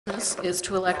This is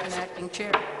to elect an acting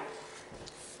chair.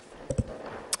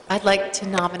 I'd like to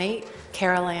nominate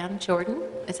Carol Ann Jordan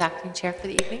as acting chair for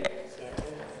the evening.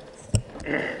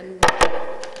 And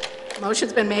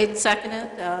motion's been made and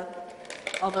seconded.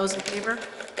 All those in favor?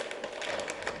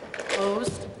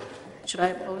 Opposed? Should I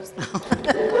oppose?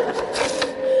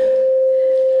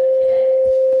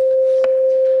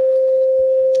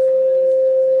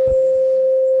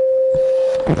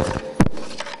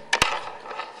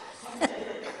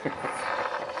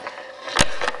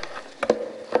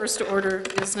 First order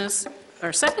of business,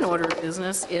 or second order of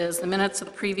business, is the minutes of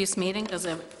the previous meeting. Does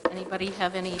anybody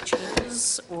have any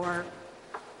changes or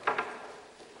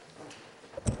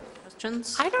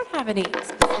questions? I don't have any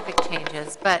specific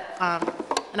changes, but,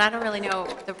 and I don't really know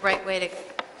the right way to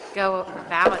go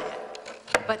about it.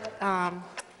 But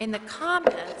in the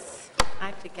comments, I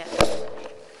have to get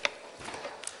it.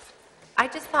 I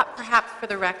just thought perhaps for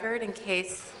the record, in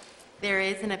case there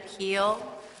is an appeal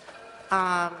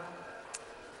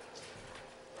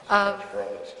of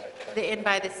the Inn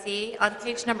by the Sea, on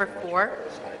page number 4,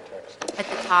 at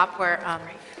the top where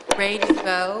Ray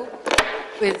Nouveau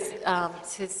was,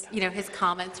 his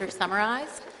comments are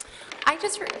summarized.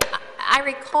 I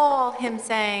recall him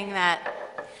saying that,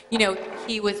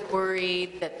 he was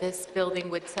worried that this building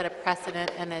would set a precedent,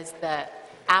 and as the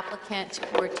applicant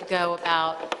were to go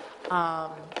about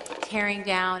tearing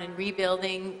down and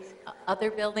rebuilding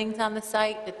other buildings on the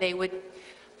site, that they would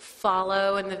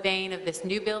follow in the vein of this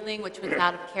new building, which was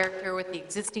out of character with the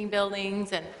existing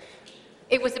buildings. And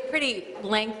it was a pretty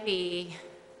lengthy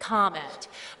comment.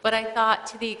 But I thought,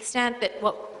 to the extent that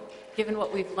given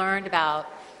what we've learned about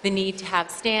the need to have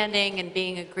standing and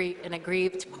being an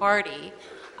aggrieved party,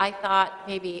 I thought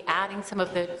maybe adding some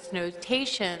of those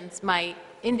notations might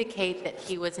indicate that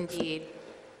he was indeed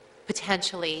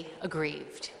potentially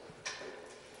aggrieved.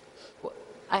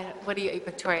 What do you,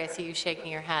 Victoria, I see you shaking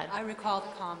your head. I recall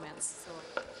the comments, so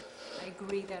I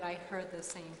agree that I heard the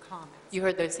same comments. You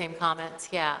heard those same comments,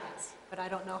 yeah. Yes, but I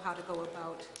don't know how to go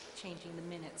about changing the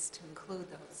minutes to include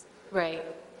those. Right.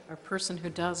 Our person who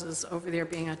does is over there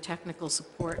being a technical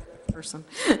support person.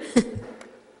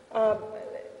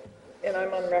 And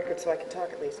I'm on record, so I can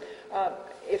talk at least.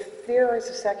 If there is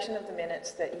a section of the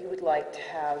minutes that you would like to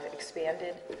have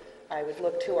expanded, I would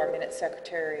look to our minute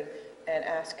secretary and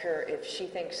ask her if she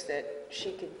thinks that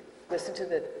she could listen to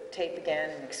the tape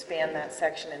again and expand that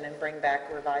section and then bring back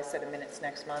a revised set of minutes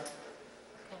next month.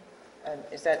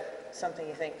 Is that something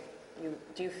you think,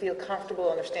 do you feel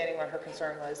comfortable understanding what her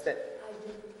concern was? That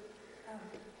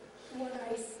I did.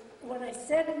 What I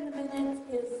said in the minutes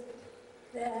is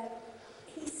that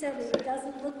he said it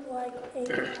doesn't look like a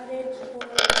cottage or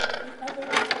the other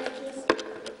cottages,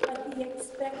 but he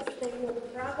expects they will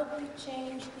probably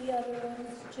change the other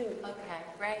ones too. Okay,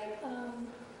 right.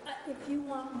 If you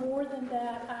want more than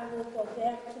that, I will go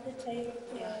back to the tape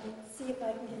and see if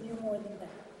I can give you more than that.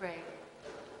 Right.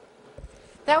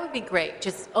 That would be great,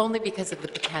 just only because of the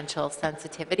potential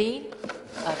sensitivity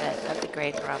of it, of the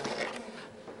grade barometer.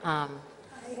 I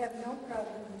have no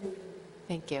problem doing that.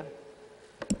 Thank you.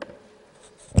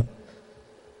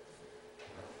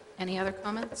 Any other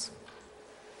comments?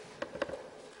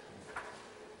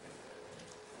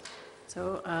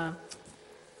 So I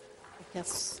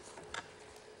guess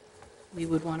we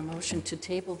would want a motion to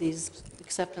table these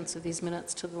acceptance of these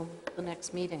minutes to the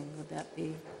next meeting. Would that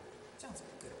be? Sounds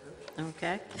like a good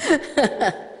approach.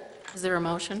 Okay. Is there a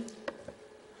motion?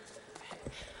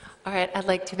 All right, I'd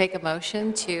like to make a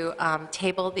motion to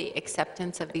table the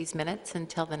acceptance of these minutes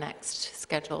until the next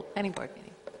scheduled planning board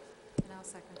meeting. And I'll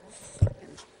second that.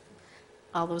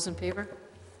 All those in favor?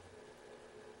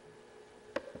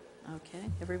 Okay,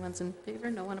 everyone's in favor,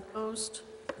 no one opposed?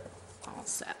 All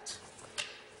set.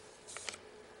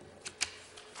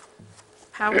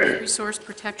 Powers Resource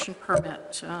Protection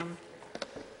Permit.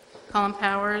 Colin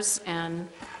Powers and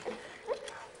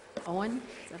Owen,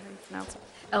 is that how you pronounce it?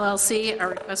 LLC are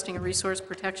requesting a resource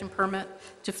protection permit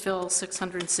to fill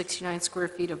 669 square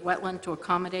feet of wetland to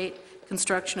accommodate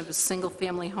construction of a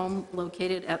single-family home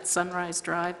located at Sunrise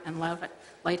Drive and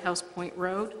Lighthouse Point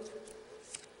Road.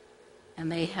 And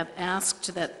they have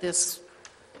asked that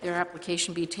their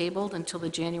application be tabled until the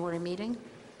January meeting.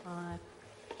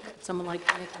 Someone like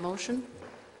to make a motion?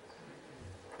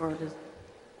 Or does,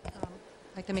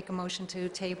 I'd like to make a motion to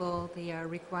table the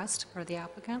request for the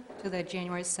applicant to the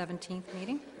January 17th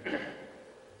meeting.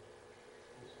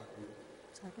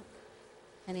 second?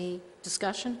 Any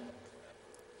discussion?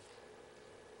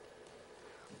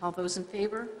 All those in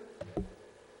favor?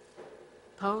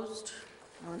 Opposed?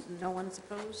 No one's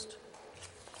opposed?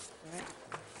 All right.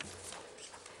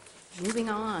 Moving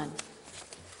on.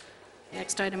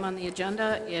 Next item on the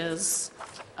agenda is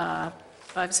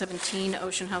 517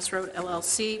 Ocean House Road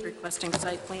LLC, requesting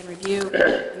site plan review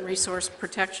and resource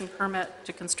protection permit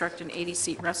to construct an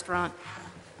 80-seat restaurant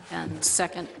and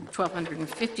second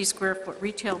 1,250 square foot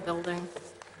retail building,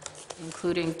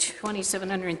 including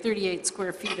 2,738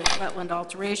 square feet of wetland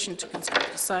alteration to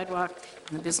construct a sidewalk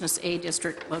in the Business A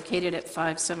District located at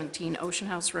 517 Ocean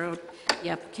House Road. The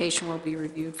application will be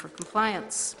reviewed for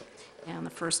compliance. And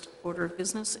the first order of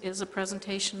business is a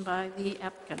presentation by the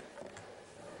applicant.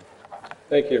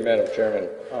 Thank you, Madam Chairman.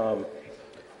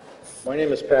 My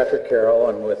name is Patrick Carroll.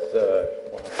 I'm with,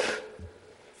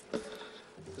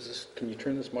 can you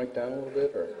turn this mic down a little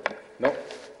bit, or? No?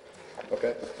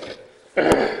 Okay.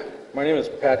 My name is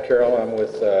Pat Carroll. I'm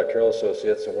with Carroll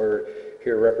Associates, and we're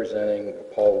here representing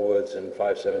Paul Woods and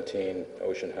 517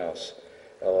 Ocean House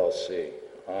LLC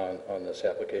on this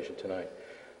application tonight.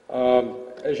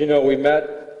 As you know, we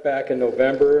met back in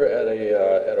November at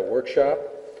a workshop,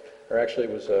 or actually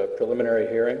it was a preliminary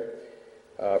hearing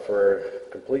for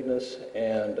completeness,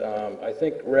 and I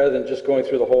think rather than just going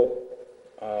through the whole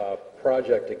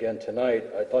project again tonight,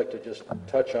 I'd like to just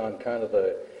touch on kind of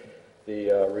the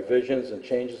revisions and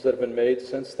changes that have been made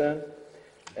since then,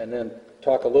 and then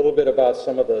talk a little bit about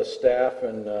some of the staff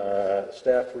and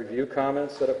staff review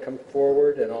comments that have come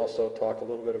forward, and also talk a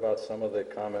little bit about some of the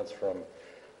comments from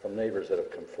neighbors that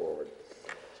have come forward.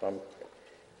 So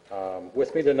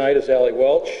with me tonight is Allie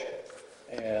Welch,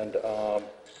 and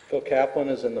Phil Kaplan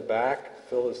is in the back.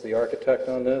 Phil is the architect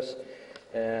on this,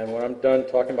 and when I'm done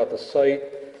talking about the site,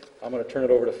 I'm going to turn it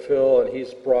over to Phil, and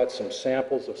he's brought some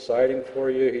samples of siding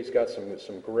for you. He's got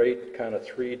some great kind of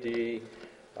 3D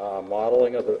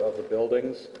modeling of the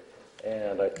buildings,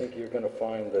 and I think you're going to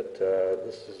find that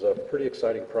this is a pretty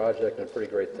exciting project and a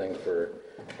pretty great thing for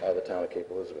the town of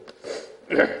Cape Elizabeth.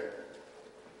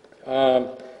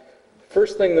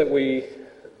 First thing that we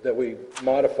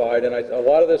modified, and a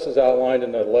lot of this is outlined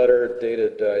in the letter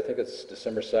dated, I think it's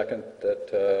December 2nd,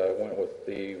 that went with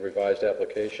the revised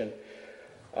application.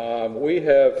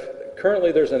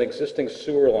 Currently there's an existing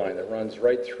sewer line that runs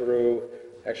right through,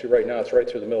 actually right now it's right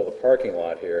through the middle of the parking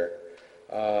lot here,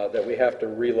 that we have to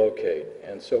relocate.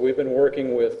 And so we've been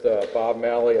working with Bob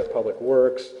Malley at Public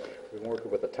Works, we've been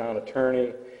working with the town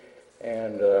attorney,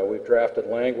 and we've drafted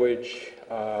language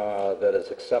that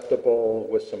is acceptable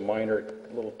with some minor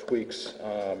little tweaks,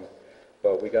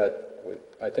 but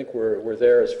I think we're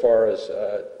there as far as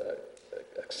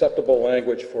acceptable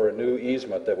language for a new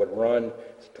easement that would run,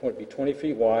 be 20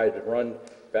 feet wide, run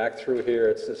back through here.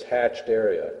 It's this hatched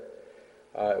area.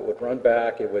 It would run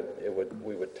back. We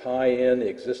would tie in the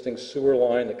existing sewer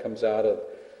line that comes out of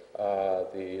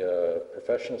the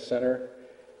professional center,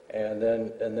 and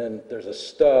then there's a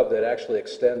stub that actually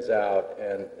extends out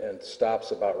and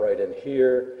stops about right in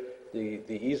here. The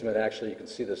easement, actually, you can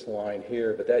see this line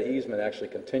here, but that easement actually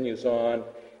continues on,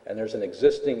 and there's an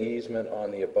existing easement on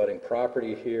the abutting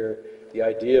property here. The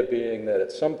idea being that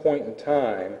at some point in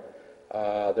time,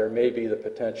 there may be the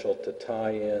potential to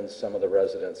tie in some of the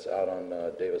residents out on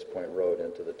Davis Point Road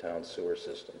into the town sewer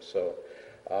system. So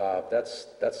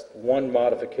that's one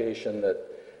modification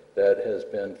that has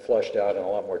been fleshed out in a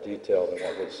lot more detail than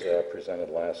what was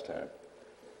presented last time.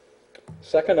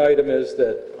 Second item is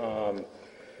that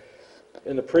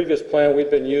in the previous plan,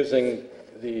 we've been using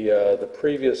the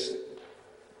previous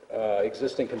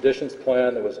existing conditions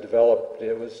plan that was developed.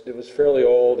 It was fairly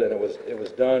old, and it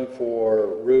was done for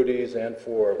Rudy's and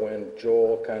for when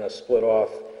Joel kind of split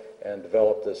off and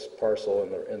developed this parcel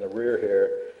in the rear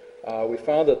here. We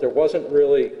found that it wasn't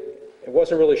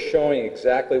really showing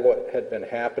exactly what had been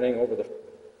happening over the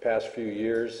past few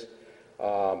years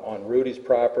on Rudy's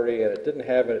property, and it didn't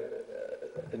have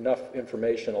enough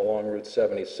information along Route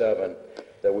 77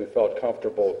 that we felt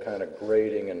comfortable kind of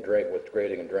grading and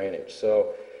drainage.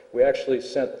 So we actually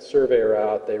sent the surveyor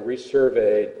out. They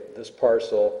resurveyed this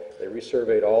parcel. They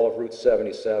resurveyed all of Route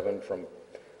 77 from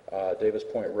Davis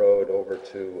Point Road over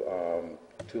to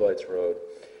Two Lights Road.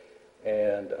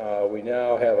 And we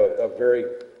now have a very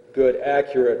good,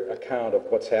 accurate account of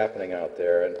what's happening out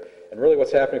there. And really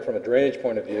what's happening from a drainage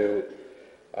point of view,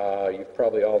 you've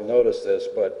probably all noticed this,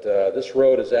 but this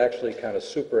road is actually kind of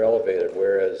super elevated,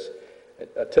 whereas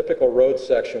a typical road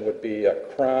section would be a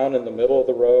crown in the middle of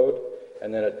the road,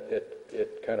 and then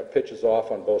it kind of pitches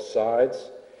off on both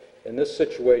sides. In this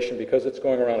situation, because it's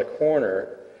going around a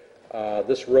corner,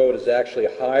 this road is actually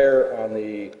higher on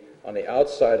the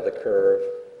outside of the curve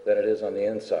than it is on the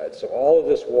inside. So all of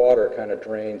this water kind of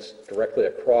drains directly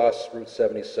across Route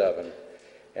 77,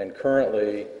 and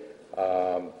currently,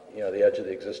 the edge of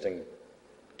the existing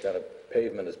kind of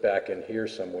pavement is back in here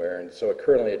somewhere, and so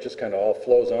currently it just kind of all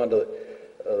flows onto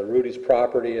the Rudy's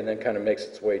property and then kind of makes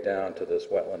its way down to this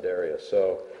wetland area.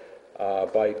 So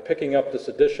by picking up this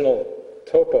additional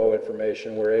topo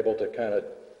information, we're able to kind of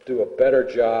do a better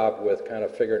job with kind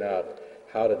of figuring out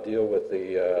how to deal with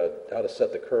the, how to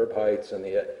set the curb heights and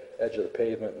the edge of the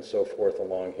pavement and so forth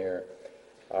along here.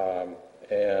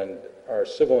 And our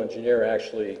civil engineer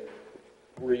actually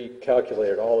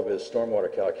recalculated all of his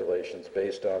stormwater calculations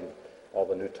based on all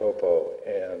the new topo,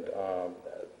 and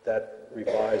that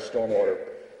revised stormwater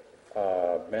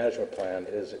management plan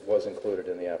was included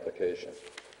in the application.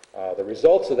 The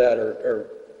results of that are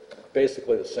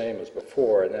basically the same as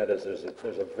before, and that is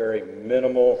there's a very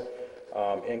minimal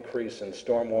increase in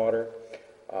stormwater.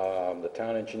 The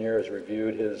town engineer has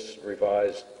reviewed his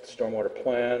revised stormwater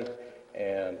plan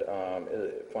and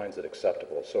finds it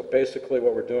acceptable. So basically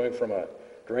what we're doing from a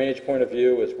drainage point of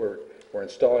view is we're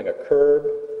installing a curb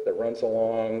that runs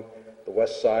along the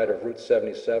west side of Route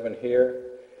 77 here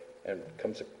and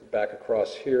comes back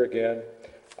across here again.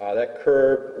 That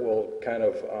curb will kind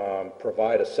of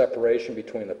provide a separation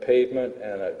between the pavement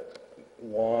and a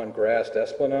lawn grassed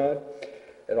esplanade.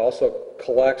 It also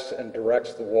collects and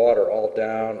directs the water all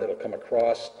down. It'll come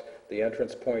across the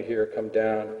entrance point here, come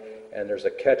down, and there's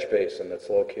a catch basin that's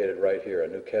located right here, a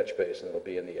new catch basin that'll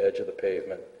be in the edge of the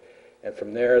pavement. And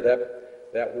from there,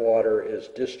 that water is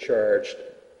discharged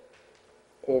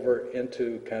over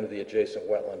into kind of the adjacent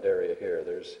wetland area here.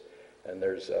 There's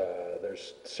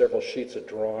several sheets of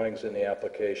drawings in the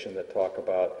application that talk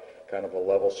about kind of a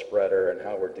level spreader and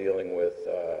how we're dealing with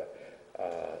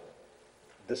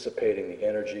dissipating the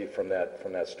energy from that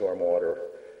stormwater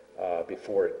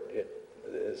before it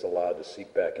is allowed to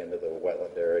seep back into the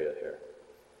wetland area here.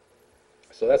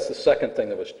 So that's the second thing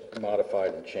that was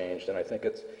modified and changed, and I think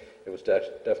it was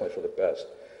definitely for the best.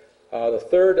 The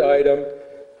third item,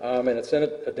 and it's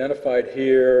identified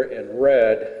here in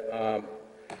red,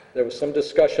 there was some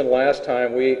discussion last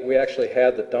time. We actually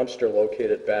had the dumpster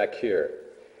located back here,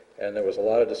 and there was a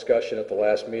lot of discussion at the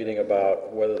last meeting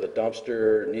about whether the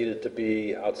dumpster needed to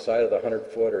be outside of the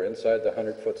 100-foot or inside the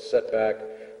 100-foot setback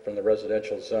from the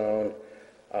residential zone.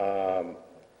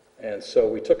 And so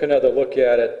we took another look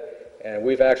at it, and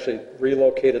we've actually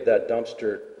relocated that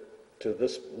dumpster to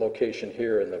this location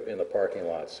here in the parking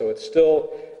lot. So it's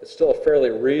still a fairly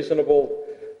reasonable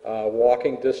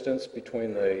walking distance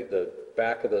between the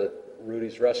back of the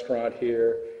Rudy's restaurant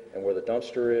here and where the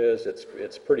dumpster is.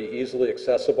 It's pretty easily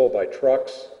accessible by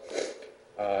trucks.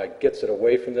 Gets it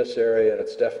away from this area, and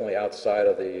it's definitely outside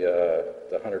of the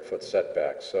 100-foot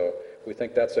setback. So we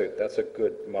think that's a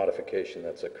good modification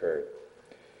that's occurred.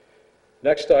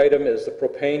 Next item is the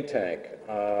propane tank.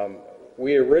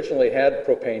 We originally had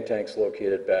propane tanks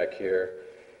located back here,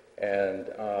 and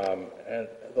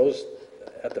those,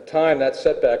 at the time, that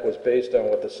setback was based on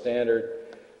what the standard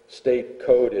state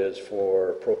code is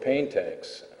for propane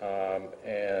tanks.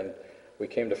 And we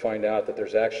came to find out that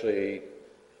there's actually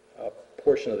a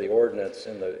portion of the ordinance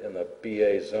in the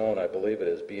BA zone, I believe it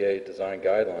is, BA design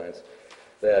guidelines,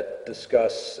 that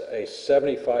discuss a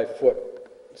 75-foot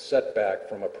setback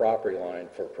from a property line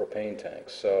for propane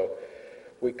tanks. So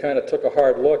we kind of took a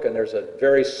hard look, and there's a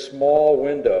very small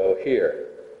window here,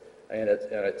 and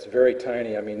it's very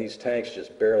tiny. I mean, these tanks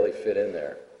just barely fit in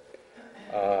there.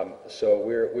 So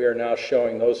we are now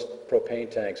showing those propane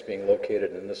tanks being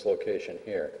located in this location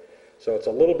here. So it's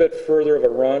a little bit further of a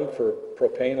run for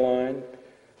propane line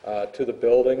to the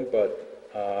building, but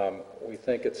we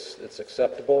think it's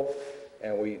acceptable,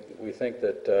 and we think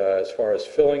that as far as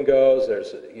filling goes,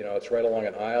 it's right along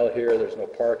an aisle here. There's no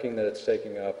parking that it's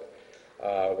taking up.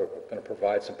 We're going to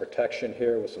provide some protection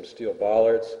here with some steel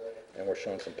bollards, and we're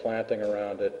showing some planting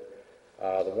around it.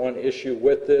 The one issue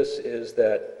with this is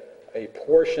that a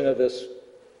portion of this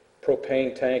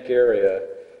propane tank area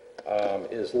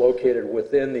is located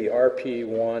within the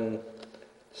RP1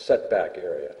 setback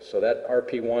area. So that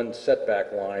RP1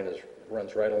 setback line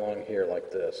runs right along here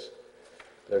like this.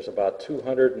 There's about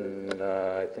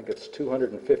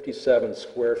 257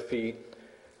 square feet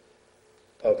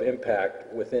of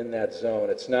impact within that zone.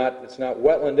 It's not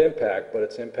wetland impact, but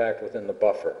it's impact within the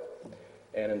buffer.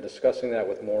 And in discussing that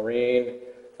with Maureen,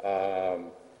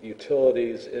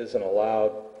 utilities isn't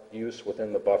allowed use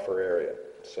within the buffer area.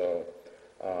 So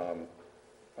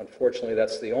unfortunately,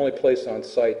 that's the only place on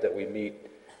site that we meet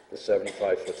the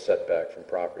 75-foot setback from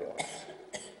property lines.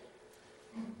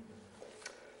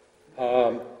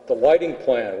 The lighting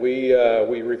plan, we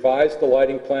revised the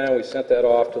lighting plan. We sent that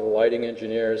off to the lighting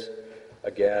engineers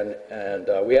again, and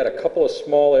we had a couple of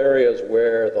small areas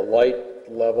where the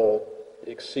light level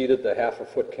exceeded the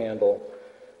half-a-foot candle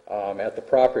at the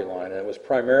property line, and it was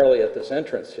primarily at this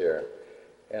entrance here.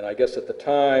 And I guess at the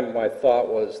time, my thought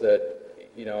was that,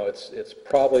 you know, it's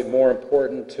probably more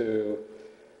important to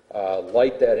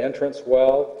light that entrance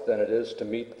well than it is to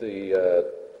meet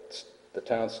the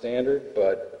town standard,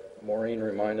 but Maureen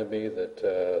reminded me that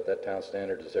that town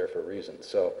standard is there for a reason.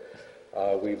 So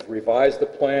we've revised the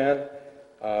plan.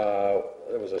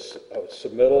 There was a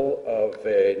submittal of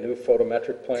a new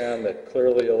photometric plan that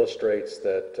clearly illustrates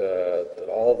that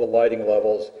all the lighting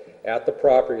levels at the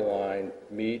property line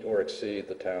meet or exceed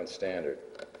the town standard.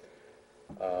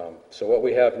 So what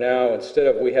we have now, instead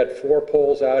of, we had 4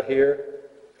 poles out here,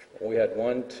 we had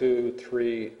 1, 2,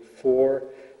 3, 4.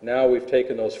 Now we've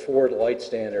taken those 4 light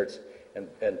standards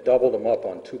and doubled them up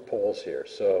on 2 poles here,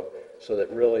 so that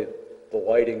really the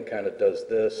lighting kind of does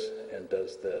this and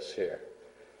does this here.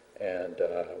 And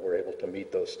we're able to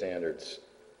meet those standards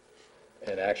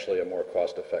in actually a more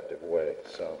cost-effective way.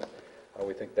 So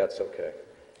we think that's okay.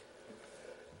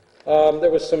 There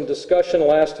was some discussion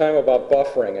last time about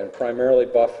buffering, and primarily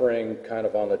buffering kind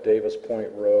of on the Davis Point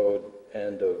Road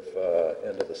end of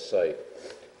the site.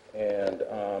 And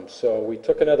so we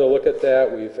took another look at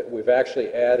that. We've actually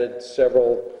added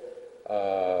several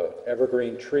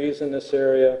evergreen trees in this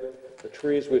area. The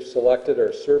trees we've selected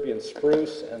are Serbian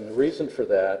spruce, and the reason for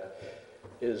that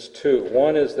is 2.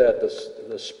 One is that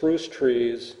the spruce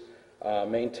trees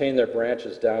maintain their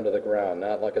branches down to the ground,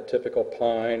 not like a typical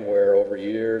pine where over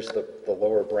years the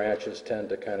lower branches tend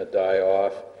to kind of die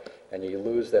off and you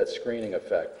lose that screening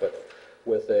effect. But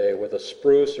with a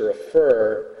spruce or a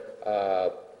fir,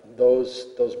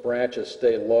 those branches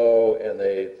stay low and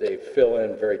they fill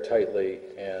in very tightly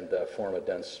and form a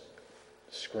dense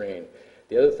screen.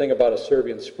 The other thing about a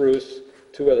Serbian spruce,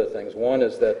 2 other things. One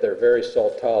is that they're very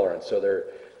salt tolerant, so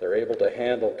they're able to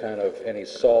handle kind of any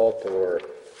salt or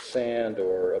sand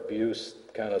or abuse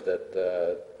kind of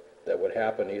that would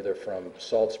happen either from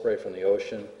salt spray from the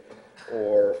ocean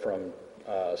or from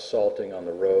salting on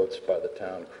the roads by the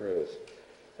town crews.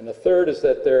 And the third is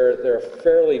that they're a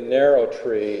fairly narrow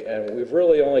tree, and we've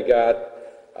really only got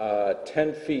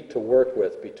 10 feet to work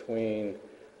with between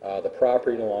the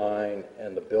property line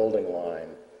and the building line.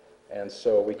 And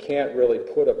so we can't really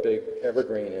put a big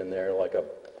evergreen in there like a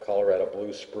Colorado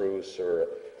blue spruce or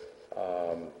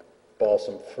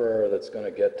balsam fir that's going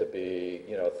to get to be,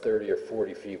 you know, 30 or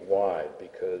 40 feet wide,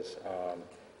 because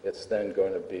it's then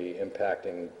going to be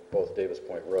impacting both Davis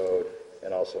Point Road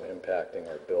and also impacting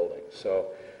our building. So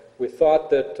we thought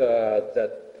that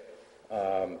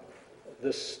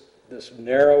this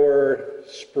narrower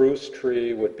spruce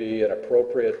tree would be an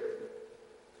appropriate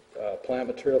plant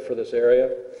material for this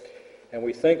area. And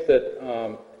we think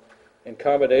that in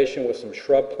combination with some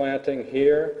shrub planting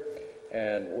here,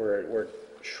 and we're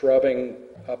shrubbing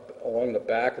up along the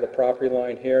back of the property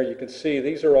line here, you can see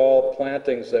these are all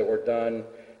plantings that were done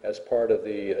as part of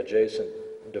the adjacent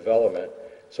development.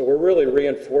 So we're really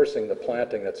reinforcing the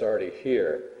planting that's already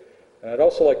here. And I'd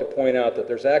also like to point out that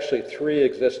there's actually 3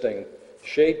 existing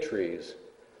shade trees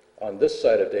on this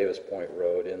side of Davis Point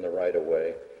Road in the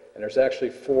right-of-way, and there's actually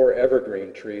 4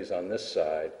 evergreen trees on this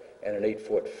side and an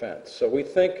 8-foot fence. So we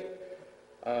think,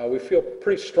 we feel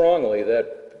pretty strongly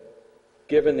that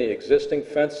given the existing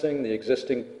fencing, the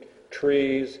existing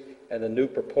trees, and the new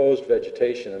proposed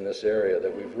vegetation in this area,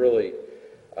 that we've really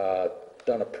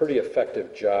done a pretty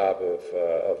effective job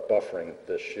of buffering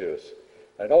this use.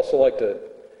 I'd also like to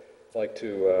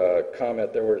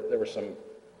comment. There were some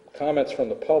comments from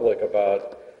the public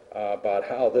about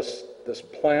how this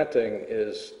planting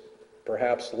is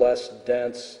perhaps less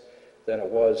dense than it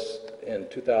was in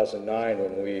 2009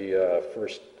 when we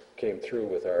first came through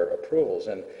with our approvals.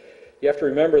 And you have to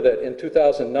remember that in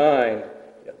 2009,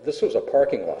 this was a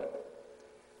parking lot.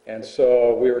 And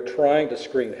so we were trying to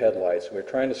screen headlights, we were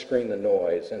trying to screen the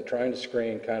noise, and trying to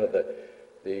screen kind of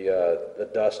the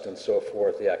dust and so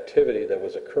forth, the activity that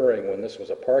was occurring when this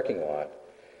was a parking lot.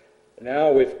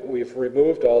 Now we've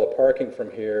removed all the parking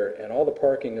from here, and all the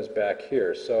parking is back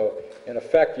here. So in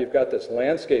effect, you've got this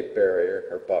landscape barrier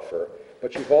or buffer,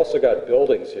 but you've also got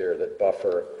buildings here that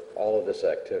buffer all of this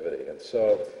activity. And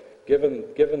so given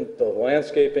the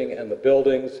landscaping and the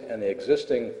buildings and the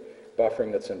existing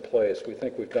buffering that's in place, we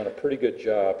think we've done a pretty good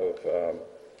job of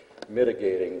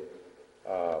mitigating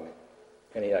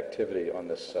any activity on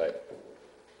this site.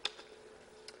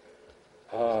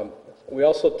 We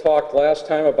also talked last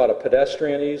time about a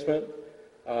pedestrian easement.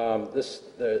 This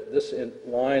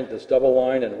double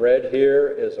line in red here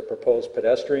is a proposed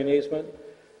pedestrian easement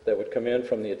that would come in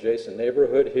from the adjacent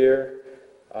neighborhood here.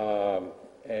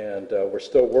 And we're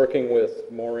still working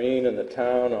with Maureen and the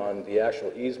town on the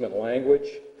actual easement language.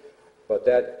 But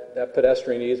that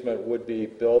pedestrian easement would be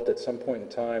built at some point in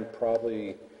time,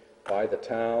 probably by the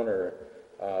town or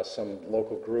some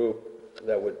local group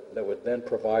that would then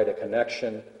provide a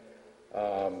connection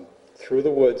through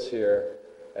the woods here,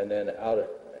 and then out,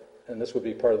 and this would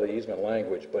be part of the easement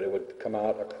language, but it would come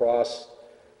out across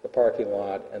the parking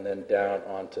lot and then down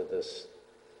onto this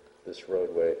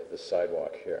roadway, this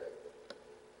sidewalk here.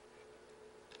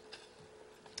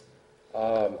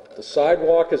 The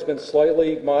sidewalk has been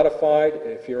slightly modified.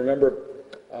 If you remember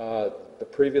the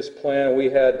previous plan, we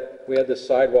had this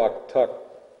sidewalk tucked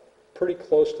pretty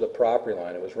close to the property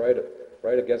line. It was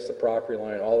right against the property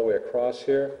line all the way across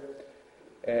here.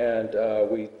 And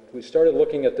we started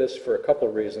looking at this for a couple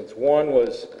of reasons. One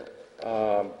was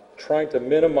trying to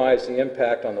minimize the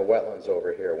impact on the wetlands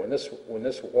over here. When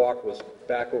this walk was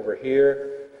back over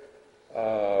here,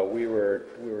 we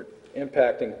were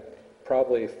impacting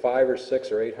probably 500 or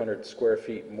 600 or 800 square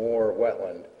feet more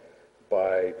wetland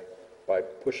by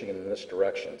pushing it in this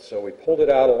direction. So we pulled it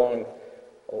out along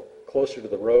closer to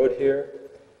the road here,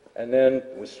 and then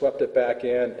we swept it back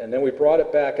in, and then we brought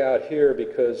it back out here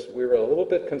because we were a little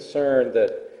bit concerned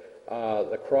that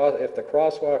if the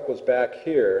crosswalk was back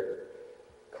here,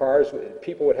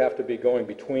 people would have to be going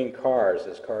between cars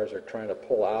as cars are trying to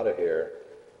pull out of here,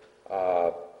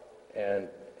 and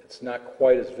it's not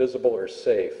quite as visible or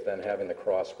safe than having the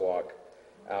crosswalk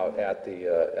out at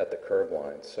the curb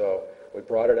line. So we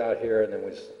brought it out here, and then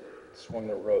we swung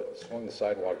the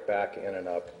sidewalk back in and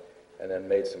up, and then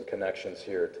made some connections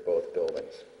here to both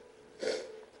buildings.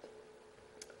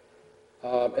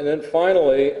 And then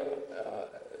finally,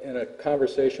 in a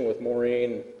conversation with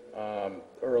Maureen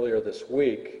earlier this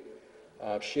week,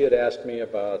 she had asked me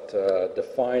about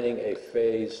defining a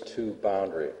Phase 2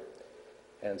 boundary.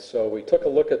 And so we took a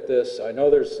look at this. I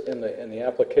know there's in the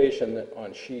application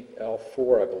on sheet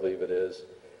L4, I believe it is,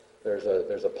 there's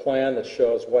a plan that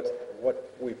shows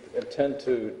what we intend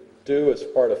to do as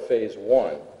part of Phase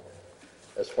 1,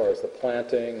 as far as the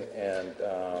planting and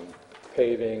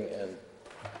paving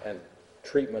and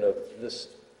treatment of this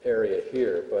area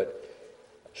here. But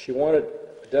she wanted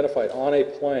identified on a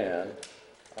plan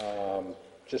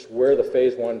just where the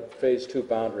Phase 2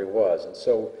 boundary was. And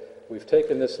so we've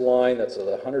taken this line that's a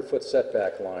 100-foot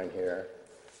setback line here.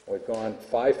 We've gone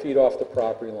 5 feet off the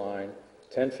property line,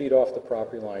 10 feet off the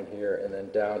property line here, and then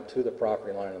down to the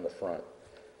property line in the front.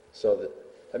 So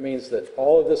that means that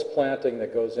all of this planting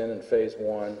that goes in Phase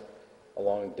 1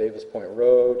 along Davis Point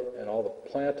Road and all the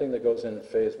planting that goes in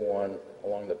Phase 1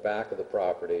 along the back of the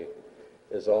property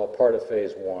is all part of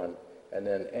Phase 1. And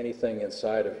then anything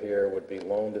inside of here would be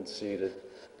loaned and seeded.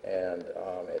 And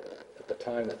at the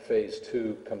time that Phase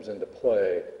 2 comes into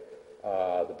play,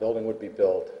 the building would be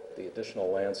built, the additional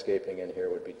landscaping in here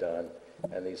would be done,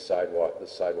 and this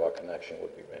sidewalk connection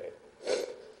would be made.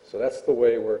 So that's the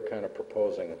way we're kind of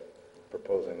proposing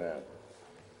that.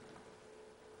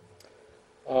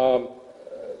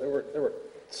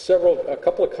 There were a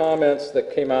couple of comments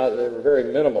that came out. They were very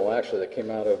minimal, actually, that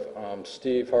came out of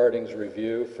Steve Harding's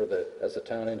review as a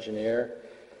town engineer.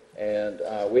 And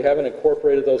we haven't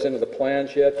incorporated those into the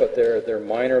plans yet, but they're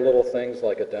minor little things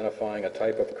like identifying a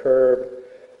type of curb,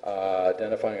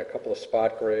 identifying a couple of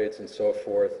spot grades, and so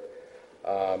forth.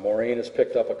 Maureen has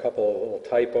picked up a couple of little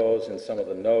typos in some of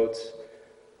the notes.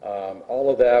 All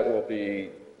of that will be,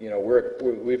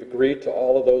 we've agreed to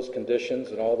all of those conditions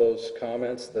and all those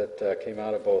comments that came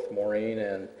out of both Maureen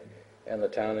and the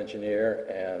town engineer,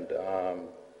 and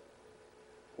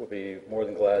we'll be more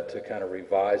than glad to kind of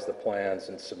revise the plans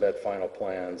and submit final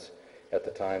plans at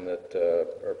the time that,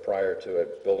 or prior to a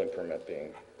building permit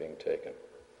being taken.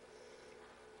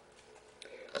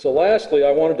 So lastly,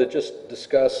 I wanted to just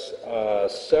discuss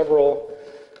several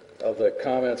of the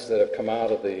comments that have come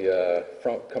out of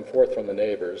come forth from the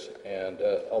neighbors, and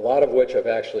a lot of which I've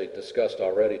actually discussed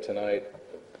already tonight,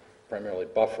 primarily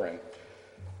buffering.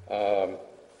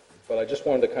 But I just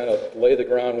wanted to kind of lay the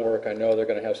groundwork. I know they're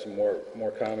going to have some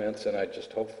more comments, and I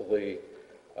just hopefully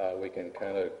we can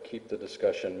kind of keep the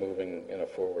discussion moving in a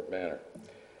forward manner.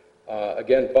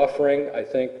 Again, buffering, I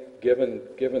think, given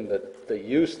the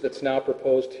use that's now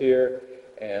proposed here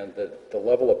and the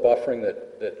level of buffering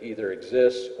that either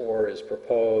exists or is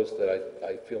proposed, that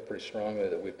I feel pretty strongly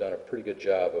that we've done a pretty good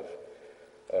job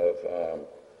of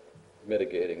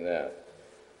mitigating that.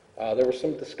 There were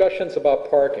some discussions about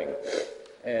parking,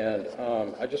 and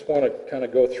I just want to kind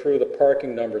of go through the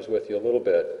parking numbers with you a little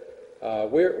bit.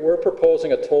 We're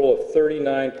proposing a total of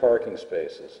 39 parking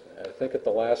spaces. I think at the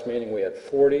last meeting we had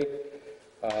 40.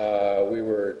 We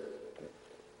were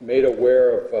made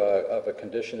aware of a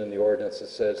condition in the ordinance that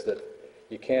says that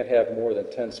you can't have more than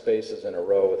 10 spaces in a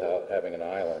row without having an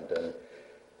island, and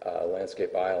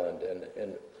landscape island,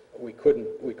 and we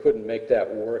couldn't make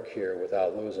that work here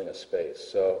without losing a space.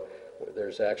 So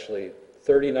there's actually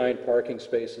 39 parking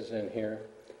spaces in here.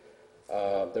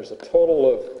 There's a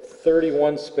total of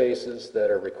 31 spaces that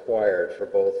are required for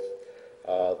both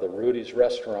the Rudy's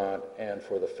Restaurant and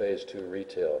for the Phase 2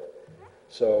 retail.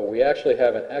 So we actually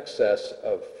have an excess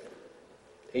of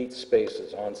 8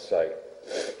 spaces on site.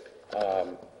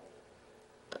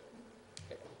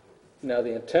 Now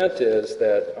the intent is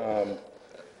that,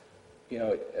 you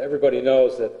know, everybody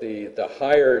knows that the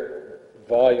higher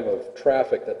volume of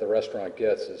traffic that the restaurant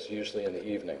gets is usually in the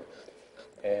evening.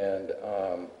 And,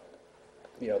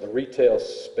 you know, the retail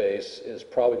space is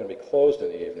probably going to be closed in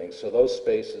the evening, so those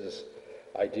spaces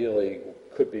ideally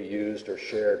could be used or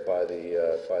shared by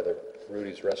the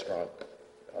Rudy's Restaurant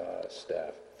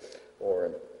staff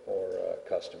or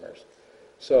customers.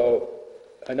 So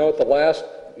I know at the last,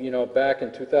 you know, back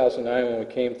in 2009 when we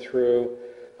came through,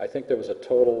 I think there was a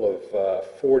total of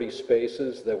 40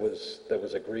 spaces that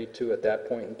was agreed to at that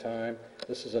point in time.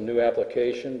 This is a new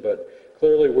application, but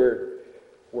clearly we're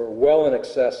well in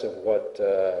excess of what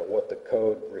the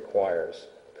code requires.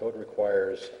 The code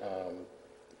requires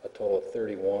a total of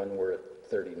 31. We're at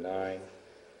 39.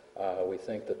 We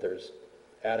think that there's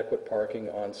adequate parking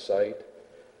on site.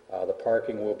 The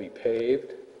parking will be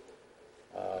paved.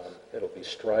 It'll be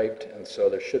striped, and so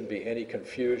there shouldn't be any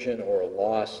confusion or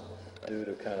loss due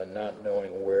to kind of not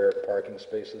knowing where parking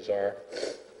spaces are.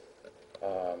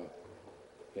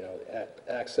 You know,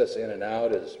 access in and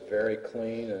out is very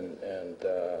clean and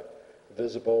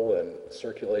visible, and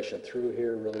circulation through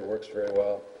here really works very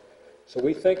well. So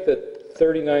we think that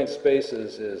 39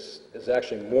 spaces is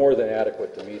actually more than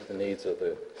adequate to meet the needs of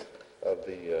the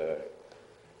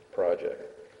project.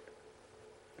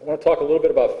 I want to talk a little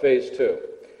bit about Phase 2.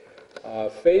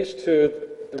 Phase 2,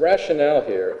 the rationale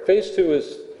here, Phase 2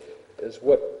 is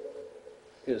what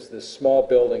is this small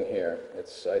building here.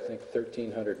 It's, I think,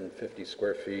 1,350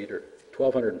 square feet, or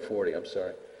 1,240, I'm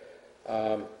sorry.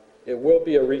 It will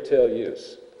be a retail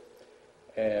use.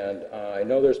 And I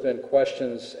know there's been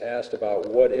questions asked about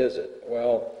what is it.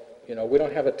 Well, you know, we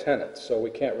don't have a tenant, so we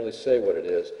can't really say what it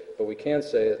is, but we can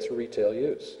say it's a retail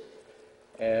use.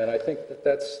 And I think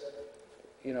that's,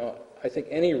 you know, I think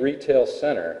any retail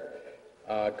center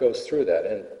goes through that.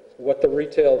 And what the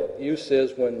retail use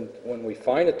is when we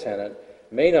find a tenant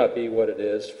may not be what it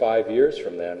is 5 years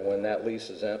from then when that lease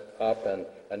is up and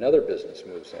another business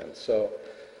moves in. So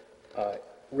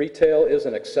retail is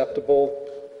an acceptable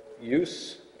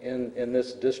use in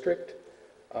this district.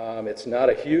 It's not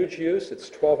a huge use. It's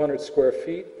 1,200 square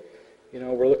feet. You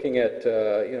know, we're looking at,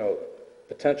 you know,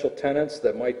 potential tenants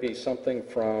that might be something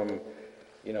from,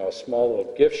 you know, a small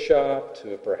little gift shop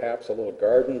to perhaps a little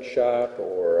garden shop,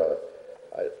 or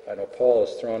I know Paul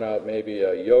has thrown out maybe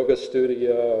a yoga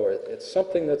studio, or it's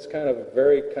something that's kind of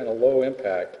very kind of low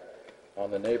impact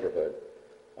on the neighborhood.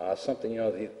 Something, you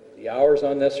know, the hours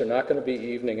on this are not going to be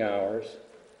evening hours.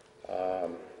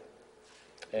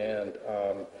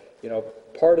 You know,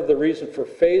 part of the reason for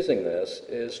phasing this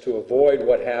is to avoid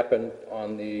what happened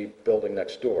on the building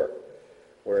next door.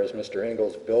 Whereas Mr.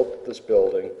 Ingalls built this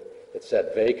building, it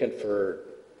sat vacant for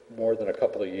more than a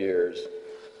couple of years,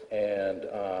 and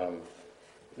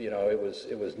you know, it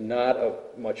was not of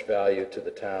much value to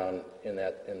the town in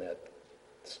that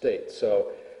state.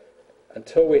 So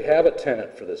until we have a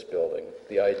tenant for this building,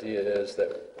 the idea is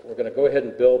that we're going to go ahead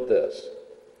and build this,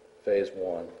 Phase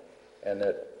 1, and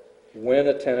that when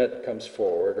a tenant comes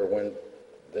forward or when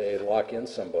they lock in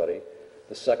somebody,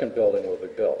 the second building will be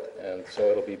built. And so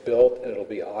it'll be built and it'll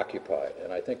be occupied.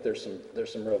 And I think there's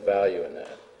some real value in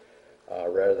that,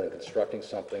 rather than constructing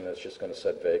something that's just going to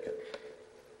sit vacant.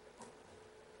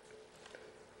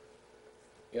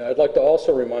 You know, I'd like to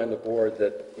also remind the board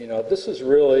that, you know, this is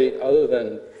really, other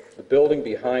than the building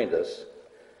behind us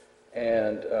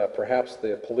and perhaps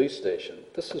the police station,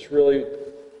 this is really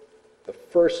the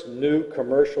first new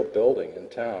commercial building in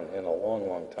town in a long,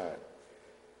 long time.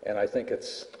 And I think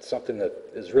it's something that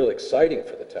is really exciting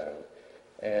for the town.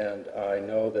 And I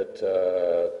know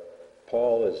that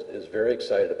Paul is very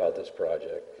excited about this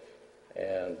project.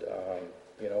 And,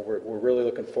 you know, we're really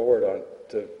looking forward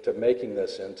to making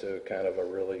this into kind of a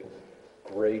really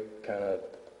great kind of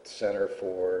center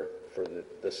for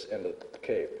this end of the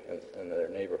Cape and their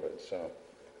neighborhood. So,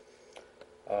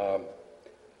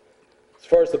 as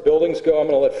far as the buildings go, I'm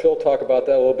going to let Phil talk about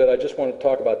that a little bit. I just want to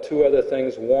talk about two other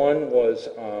things. One was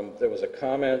there was a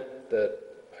comment that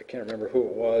I can't remember who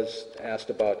it was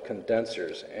asked about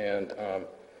condensers, and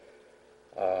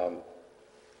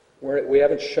we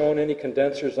haven't shown any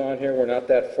condensers on here. We're not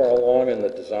that far along in the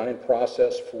design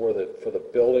process for the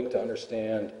building to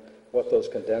understand what those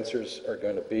condensers are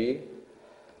going to be.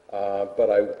 But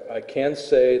I can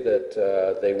say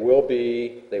that they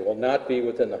will not be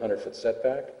within the 100-foot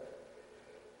setback.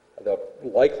 They'll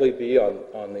likely be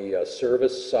on the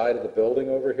service side of the building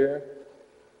over here.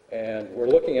 And we're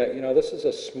looking at, this is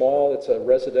it's a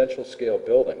residential scale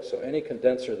building, so any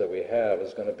condenser that we have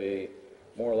is going to be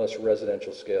more or less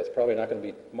residential scale. It's probably not going to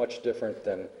be much different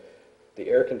than the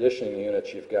air conditioning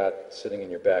units you've got sitting in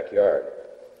your backyard.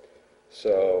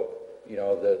 So,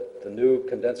 the new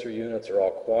condenser units are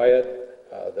all quiet.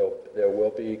 There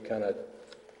will be kind of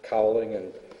cowling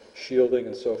and shielding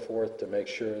and so forth to make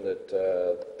sure that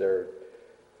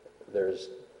they're as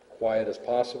quiet as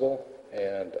possible.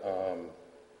 And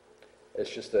it's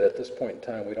just that at this point in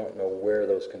time, we don't know where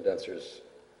those condensers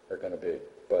are going to be.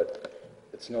 But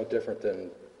it's no different than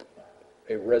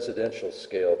a residential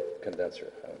scale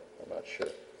condenser. I'm not sure.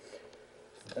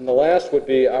 And the last would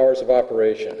be hours of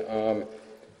operation.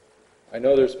 I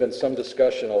know there's been some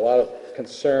discussion, a lot of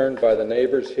concern by the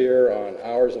neighbors here on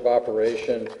hours of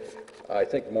operation. I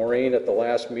think Maureen at the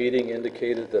last meeting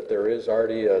indicated that there is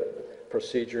already a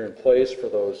procedure in place for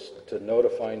those to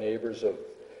notify neighbors of,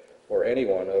 or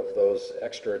anyone of those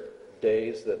extra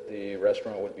days that the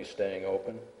restaurant would be staying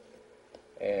open.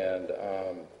 And,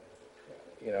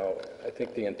 I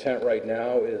think the intent right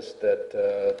now is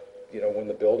that, when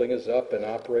the building is up and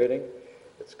operating,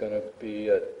 it's going to be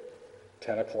at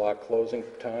 10 o'clock closing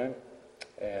time,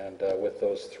 and with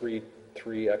those three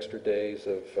extra days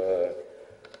of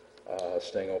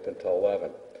staying open till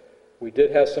 11. We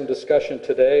did have some discussion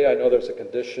today. I know there's a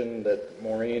condition that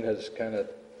Maureen has kind of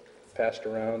passed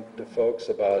around to folks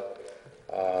about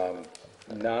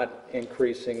not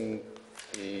increasing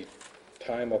the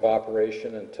time of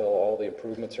operation until all the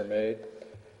improvements are made.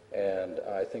 And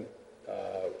I think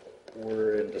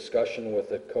we're in discussion with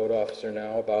the code officer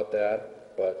now about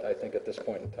that, but I think at this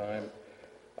point in time,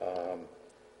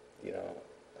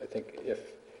 I think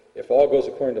if all goes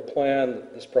according to plan,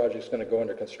 this project's going to go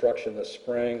under construction this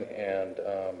spring and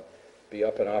be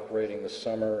up and operating this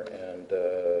summer, and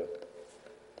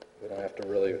we don't have to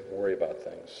really worry about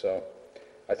things. So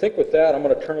I think with that, I'm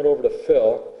going to turn it over to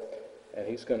Phil, and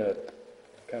he's going to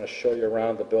kind of show you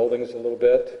around the buildings a little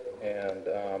bit, and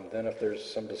then if there's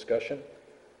some discussion,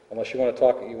 unless you want to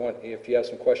talk, if you have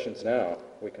some questions now,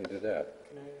 we can do that.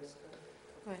 Can I ask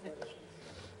a Go ahead. question?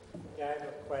 Yeah, I have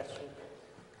a question.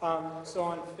 So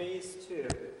on phase 2,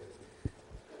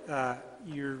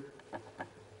 you're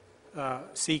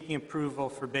seeking approval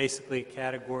for basically a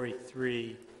category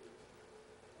 3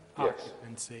 Yes.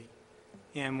 occupancy.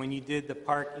 And when you did the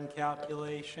parking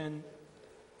calculation,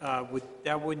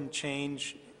 that wouldn't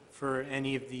change for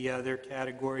any of the other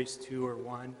categories, 2 or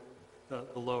 1, the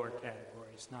lower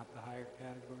categories, not the higher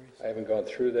categories? I haven't gone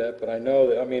through that, but I know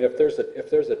that, if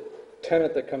there's a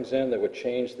tenant that comes in that would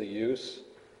change the use,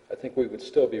 I think we would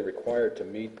still be required to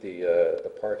meet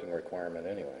the parking requirement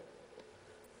anyway.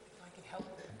 If I could help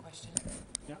with the question.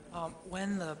 Yeah.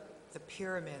 When the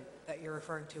pyramid that you're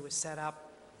referring to was set up,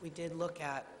 we did look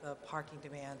at the parking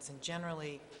demands, and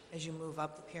generally, as you move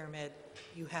up the pyramid,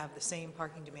 you have the same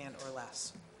parking demand or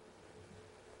less.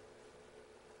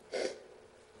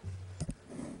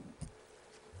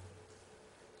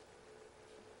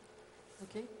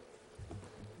 Okay.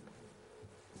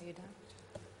 Are you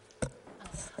done?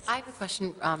 I have a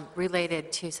question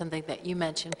related to something that you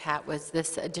mentioned, Pat, was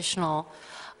this additional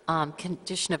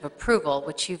condition of approval,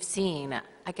 which you've seen.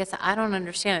 I guess I don't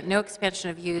understand it. No expansion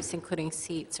of use, including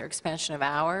seats, or expansion of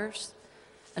hours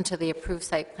until the approved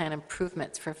site plan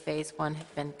improvements for Phase 1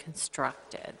 have been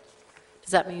constructed.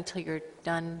 Does that mean until you're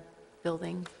done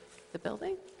building the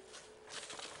building?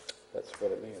 That's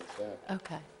what it means, yeah.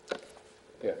 Okay.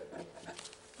 Yeah.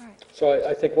 All right. So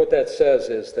I think what that says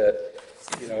is that,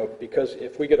 because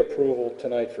if we get approval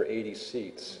tonight for 80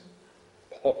 seats,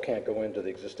 Paul can't go into the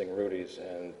existing Rudy's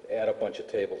and add a bunch of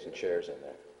tables and chairs in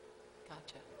there.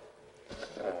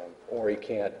 Gotcha. Or he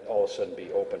can't all of a sudden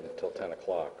be open until 10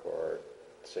 o'clock, or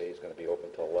say he's going to be open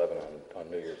until 11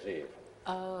 on New Year's Eve,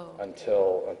 Oh.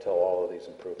 until all of these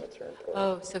improvements are in place.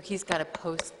 Oh, so he's got a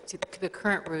the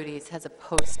current Rudy's has a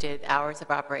posted hours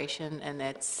of operation, and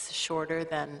it's shorter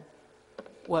than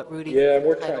what Rudy's Yeah, is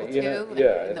we're entitled trying-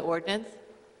 yeah, in the ordinance?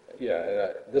 Yeah,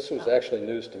 and this was actually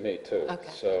news to me, too. Okay.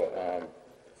 So,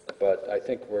 but I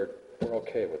think we're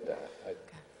okay with that.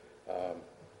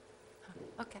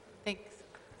 Okay, thanks.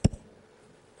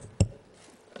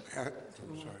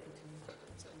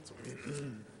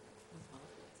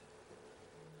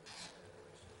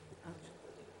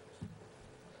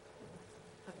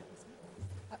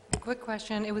 A quick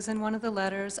question, it was in one of the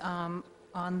letters on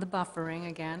the buffering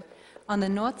again. On the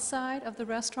north side of the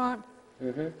restaurant,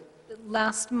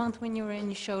 Last month when you were in,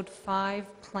 you showed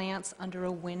 5 plants under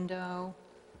a window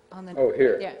on the... Oh,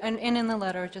 here. Yeah, and in the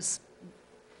letter, just,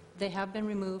 they have been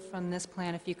removed from this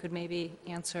plan. If you could maybe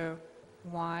answer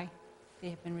why they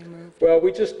have been removed. Well,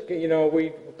 we just,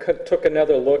 we took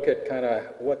another look at kind of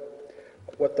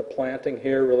what the planting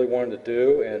here really wanted to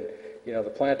do, and, the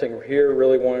planting here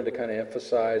really wanted to kind of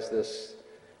emphasize this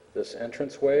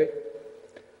entranceway.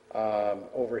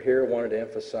 Over here wanted to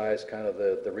emphasize kind of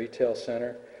the retail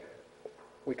center.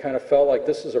 We kind of felt like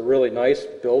this is a really nice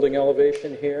building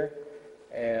elevation here,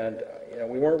 and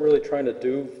we weren't really trying to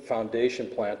do foundation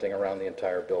planting around the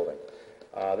entire building.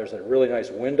 There's a really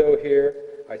nice window here.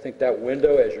 I think that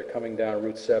window, as you're coming down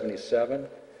Route 77,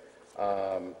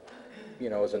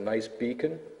 is a nice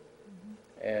beacon.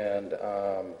 And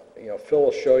Phil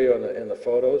will show you in the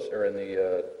photos or in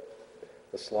the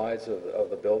slides of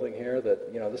the building here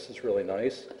that this is really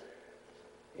nice.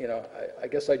 I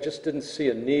guess I just didn't see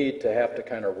a need to have to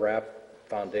kind of wrap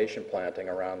foundation planting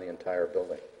around the entire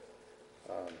building.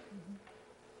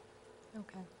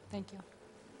 Okay, thank you.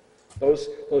 Those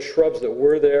shrubs that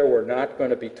were there were not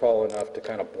going to be tall enough to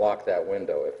kind of block that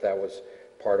window, if that was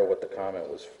part of what the comment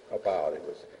was about. It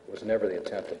was never the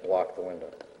intent to block the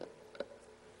window.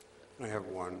 I have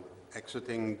one.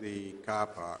 Exiting the car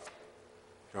park,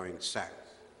 going south.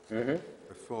 Mm-hmm.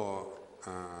 Before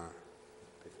I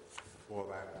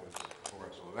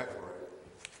saw that road,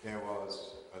 there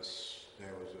was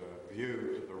a view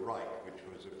to the right which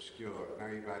was obscure. Now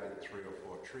you've added 3 or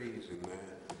 4 trees in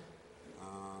there.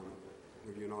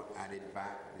 Have you not added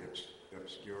back the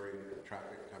obscuring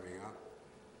traffic coming up?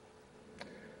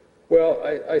 Well,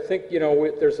 I think,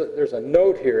 there's a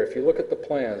note here. If you look at the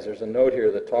plans, there's a note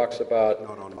here that talks about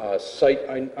site.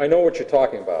 I know what you're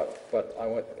talking about, but I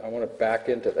want to back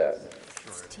into that.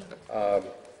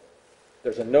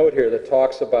 There's a note here that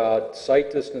talks about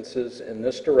site distances in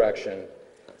this direction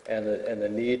and the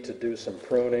need to do some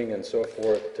pruning and so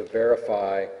forth to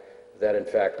verify that, in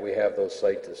fact, we have those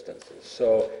site distances.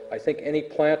 So I think any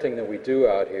planting that we do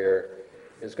out here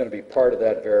is going to be part of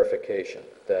that verification,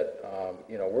 that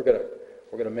we're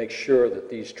going to make sure that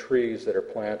these trees that are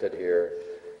planted here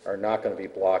are not going to be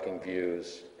blocking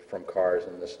views from cars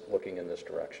looking in this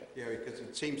direction. Yeah, because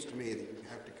it seems to me that you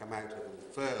have to come out a little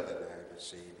further now to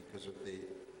see because of the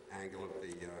angle of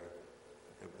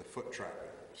the foot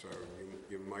traffic. So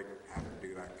you might have to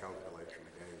do that calculation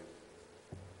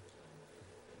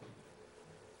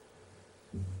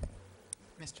again.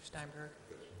 Mr. Steinberg,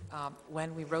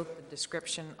 when we wrote the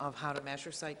description of how to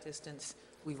measure site distance,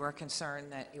 we were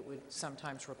concerned that it would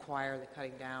sometimes require the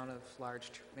cutting down of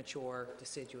large, mature,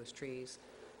 deciduous trees.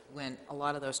 When a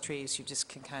lot of those trees, you just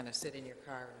can kind of sit in your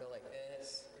car and go like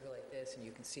this, and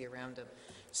you can see around them.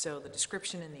 So the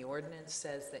description in the ordinance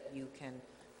says that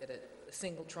that a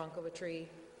single trunk of a tree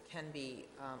can be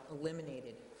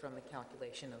eliminated from the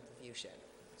calculation of the view shed.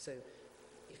 So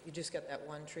if you just got that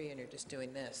one tree and you're just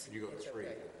doing this. You got 3.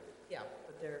 Okay. Yeah,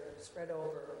 but they're spread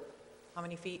over how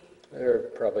many feet? They're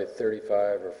probably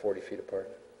 35 or 40 feet apart.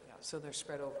 Yeah, so they're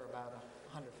spread over about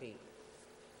 100 feet.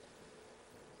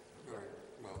 All right.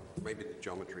 Well, maybe the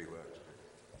geometry works.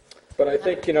 But I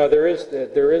think, there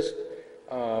is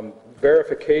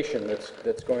verification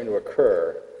that's going to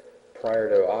occur prior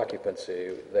to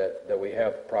occupancy that we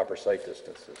have proper site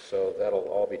distances. So that'll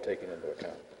all be taken into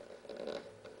account.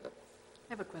 I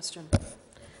have a question. I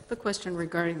have a question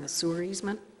regarding the sewer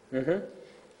easement. Mm-hmm.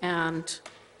 And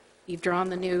you've drawn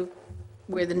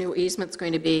where the new easement's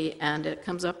going to be, and it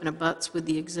comes up and abuts with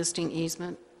the existing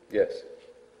easement. Yes.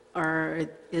 Are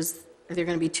there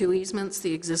going to be 2 easements,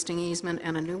 the existing easement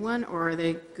and a new one, or are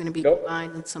they going to be Nope.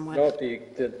 combined in some way? No,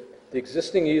 the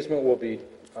existing easement will be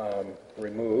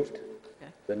removed.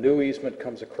 Okay. The new easement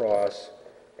comes across,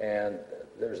 and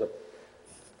there's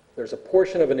a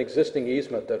portion of an existing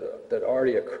easement that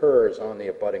already occurs on the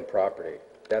abutting property.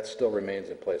 That still remains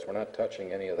in place. We're not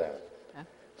touching any of that. Okay.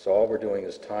 So all we're doing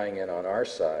is tying in on our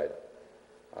side,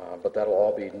 but that'll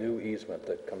all be new easement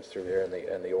that comes through here, and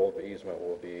the old easement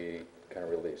will be kind of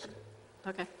released.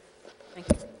 Okay, thank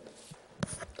you.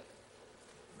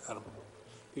 Adam,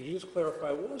 could you just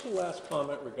clarify, what was the last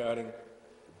comment regarding,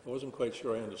 I wasn't quite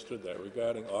sure I understood that,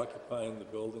 regarding occupying the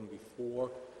building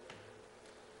before?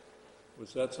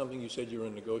 Was that something you said you were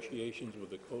in negotiations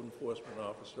with the code enforcement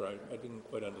officer? I didn't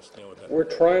quite understand what that We're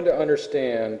trying to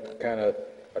understand kind of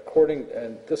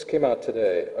and this came out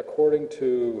today, according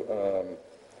to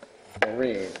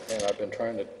Maureen, and I've been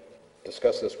trying to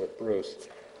discuss this with Bruce,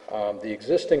 the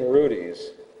existing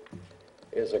Rudy's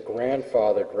is a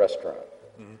grandfathered restaurant.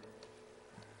 Mm-hmm.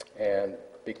 And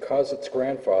because it's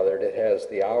grandfathered, it has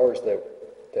the hours that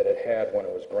it had when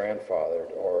it was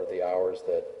grandfathered, or the hours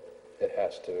that it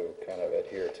has to kind of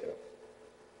adhere to.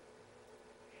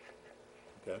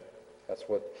 Okay. That's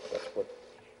what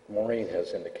Maureen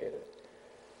has indicated.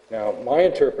 Now, my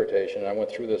interpretation, I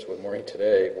went through this with Maureen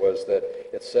today, was that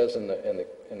it says in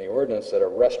the ordinance that a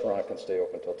restaurant can stay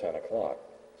open till 10 o'clock.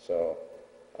 So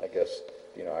I guess,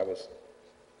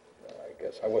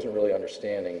 I wasn't really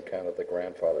understanding kind of the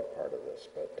grandfathered part of this,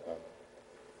 but,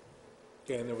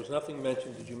 Okay, and there was nothing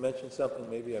mentioned, did you mention something,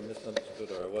 maybe I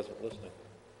misunderstood or I wasn't listening,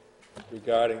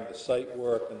 regarding the site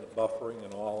work and the buffering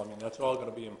and all? I mean, that's all going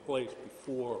to be in place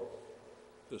before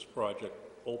this project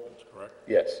opens, correct?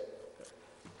 yes.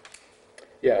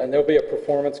 Yeah, and there'll be a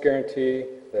performance guarantee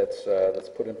that's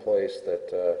put in place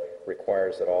that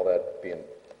requires that all that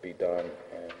be done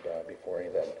and before any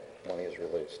of that money is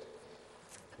released.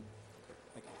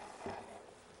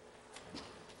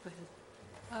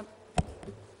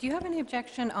 Do you have any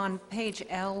objection on page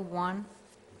L1,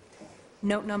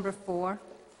 note number 4?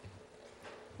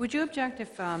 Would you object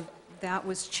if that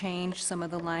was changed, some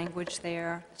of the language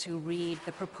there, to read,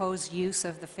 "The proposed use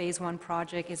of the Phase 1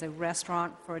 project is a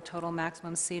restaurant for a total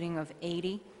maximum seating of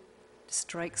 80"? To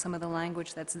strike some of the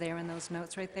language that's there in those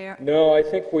notes right there? No, I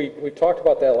think we talked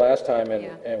about that last time,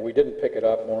 Yeah. and we didn't pick it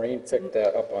up. Maureen picked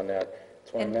that up on that.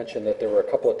 That's when I mentioned that there were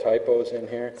a couple of typos in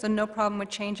here. So no problem with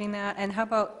changing that? And how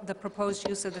about the proposed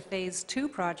use of the Phase 2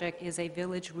 project is a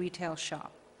village retail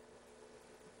shop?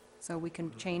 So we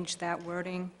can change that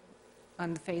wording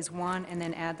on the Phase 1 and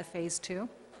then add the Phase 2?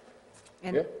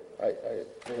 And Yeah,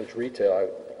 village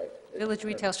retail, village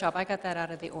retail shop, I got that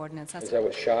out of the ordinance. is that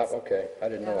what shop? Okay, I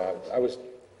didn't know. I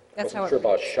That's how wasn't it sure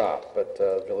about shop, but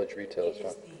village retail is It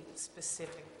fine. is the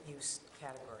specific use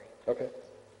category. Okay,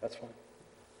 that's fine.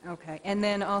 Okay, and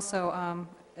then also,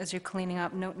 as you're cleaning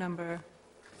up, note number,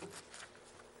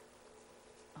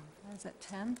 what is that,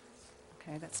 10?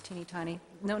 Okay, that's teeny tiny.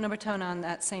 Note number 10 on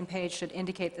that same page should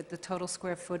indicate that the total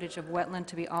square footage of wetland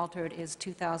to be altered is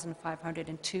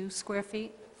 2,502 square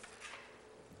feet?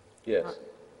 Yes.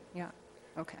 Yeah,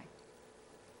 okay.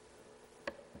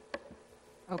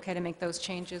 Okay to make those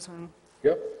changes when,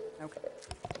 Yep, okay.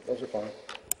 those are fine.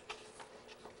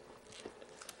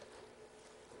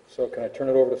 So can I turn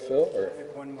it over to Phil, or? I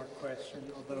have one more question,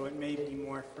 although it may be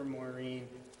more for Maureen,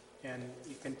 and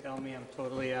you can tell me I'm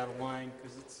totally out of line,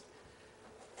 because it's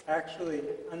actually,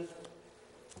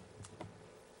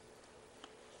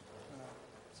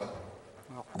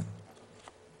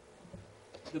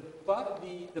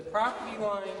 the property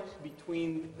line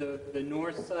between the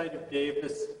north side of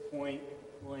Davis Point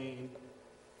Lane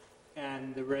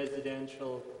and the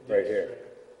residential Right here.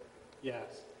 district.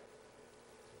 Yes.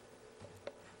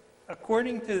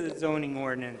 According to the zoning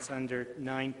ordinance under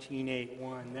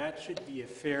 1981, that should be a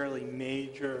fairly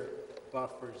major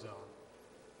buffer zone.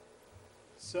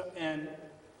 So, and,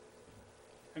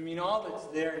 I mean, all that's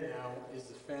there now is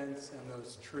the fence and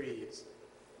those trees.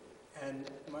 And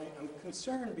I'm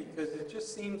concerned because it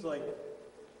just seems like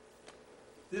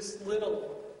this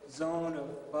little zone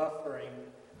of buffering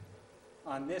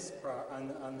on this,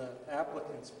 on the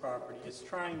applicant's property is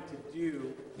trying to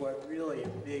do what really a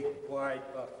big, wide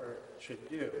buffer should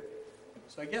do.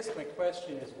 So I guess my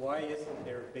question is, why isn't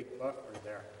there a big buffer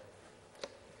there?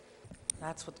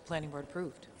 That's what the planning board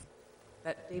approved.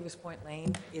 That Davis Point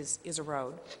Lane is a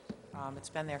road. It's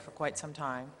been there for quite some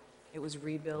time. It was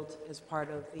rebuilt as part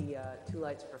of the Two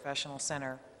Lights Professional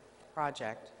Center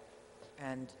project.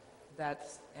 And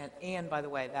that's, and by the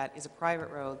way, that is a private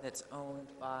road that's owned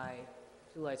by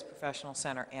Two Lights Professional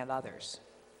Center and others.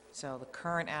 So the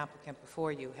current applicant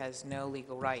before you has no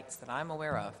legal rights that I'm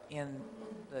aware of in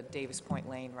the Davis Point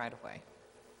Lane right-of-way.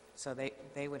 So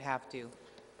they would have to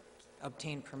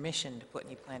obtain permission to put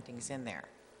any plantings in there.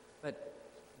 But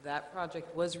that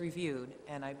project was reviewed,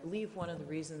 and I believe one of the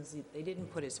reasons they didn't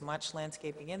put as much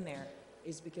landscaping in there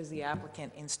is because the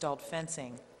applicant installed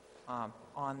fencing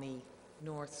on the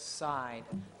north side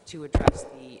to address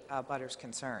the butters'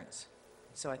 concerns.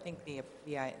 So I think the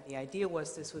idea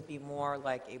was this would be more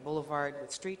like a boulevard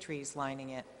with street trees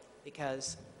lining it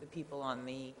because the people on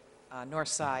the north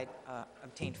side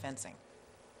obtained fencing.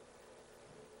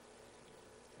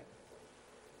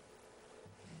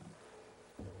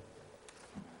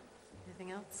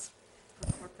 Anything else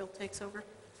before Phil takes over?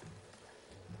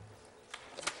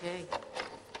 Okay.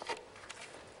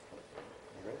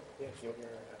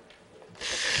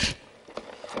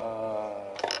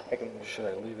 Should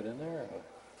I leave it in there? Or?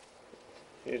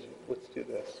 Let's do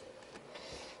this.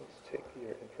 Let's take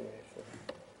your information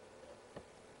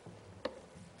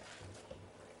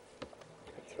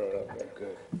and throw it up there.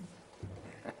 Good.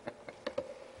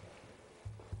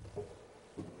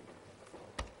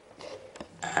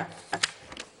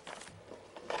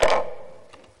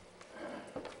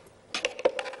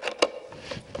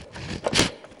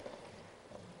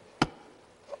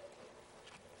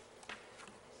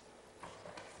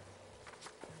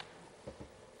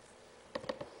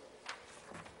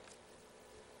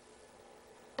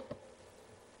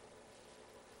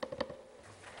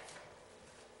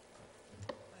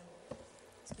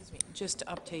 Just to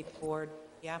update the board,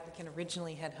 the applicant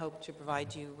originally had hoped to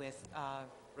provide you with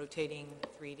rotating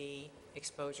 3D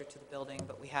exposure to the building,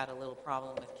 but we had a little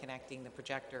problem with connecting the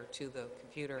projector to the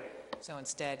computer. So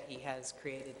instead, he has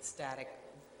created static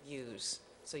views,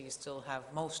 so you still have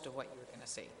most of what you were going to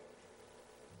see.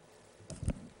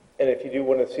 And if you do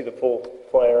want to see the full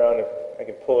fly around, I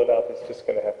can pull it up. It's just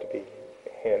going to have to be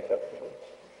hand up.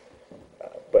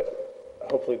 But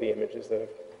hopefully the images that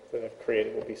I've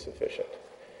created will be sufficient.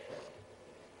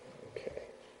 Okay.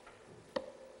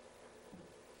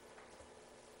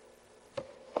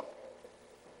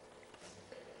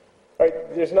 All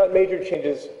right, there's not major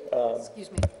changes. Excuse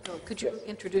me, Phil, could you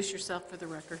introduce yourself for the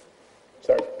record?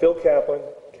 Sorry, Phil Kaplan,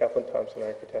 Kaplan Thompson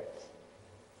Architects.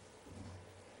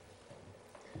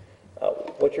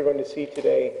 What you're going to see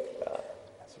today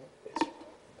is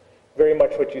very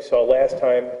much what you saw last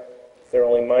time. There are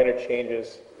only minor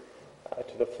changes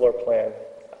to the floor plan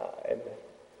and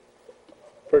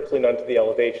virtually none to the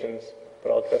elevations, but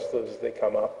I'll address those as they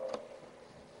come up.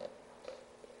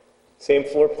 Same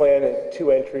floor plan and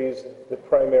 2 entries. The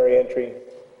primary entry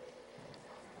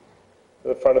to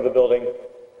the front of the building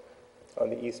on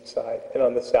the east side, and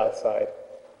on the south side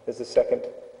is the second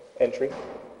entry.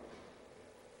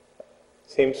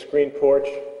 Same screen porch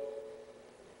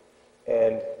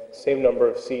and same number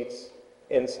of seats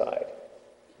inside,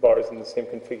 bars in the same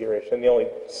configuration. The only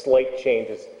slight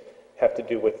changes have to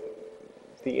do with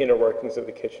the inner workings of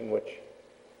the kitchen, which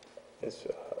is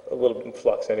a little bit in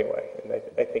flux anyway, and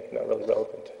I think not really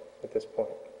relevant at this point.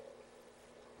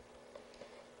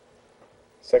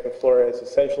 Second floor has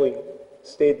essentially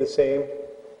stayed the same.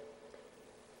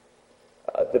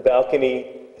 The balcony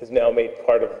is now made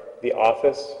part of the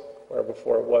office, where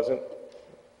before it wasn't.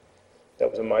 That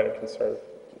was a minor concern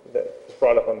that was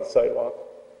brought up on the sidewalk.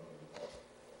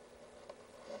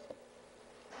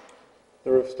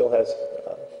 The roof still has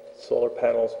solar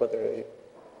panels, whether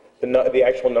the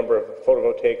actual number of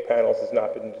photovoltaic panels has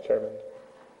not been determined.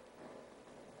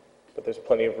 But there's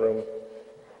plenty of room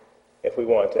if we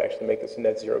want to actually make this a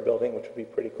net zero building, which would be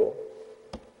pretty cool.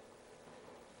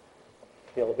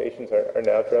 The elevations are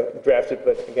now drafted,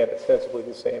 but again, ostensibly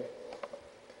the same.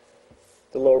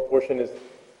 The lower portion is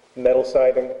metal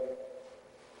siding.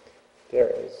 There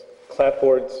is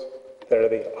clapboards that are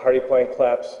the hardy plank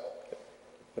claps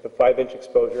with a 5-inch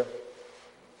exposure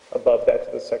above that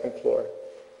to the second floor.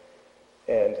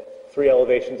 And 3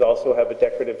 elevations also have a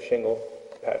decorative shingle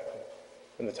pattern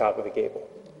in the top of the gable.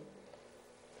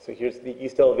 So here's the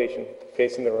east elevation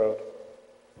facing the road.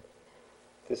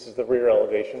 This is the rear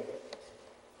elevation.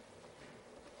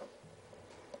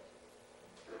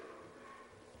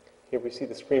 Here we see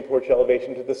the screen porch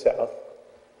elevation to the south.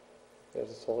 There's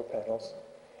the solar panels.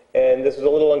 And this was a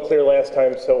little unclear last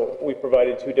time, so we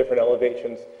provided 2 different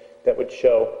elevations that would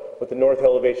show what the north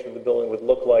elevation of the building would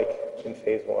look like in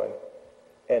phase 1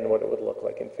 and what it would look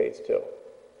like in phase 2.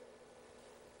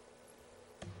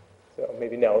 So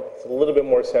maybe now it's a little bit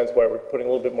more sense why we're putting a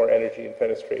little bit more energy and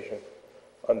fenestration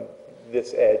on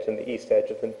this edge and the east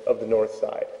edge of the north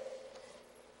side.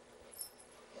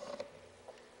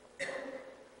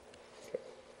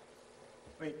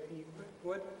 Wait,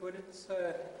 what is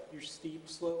your steep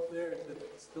slope there? Is it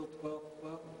still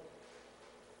 12-12?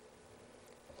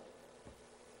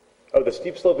 Oh, the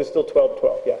steep slope is still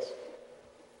 12-12, yes.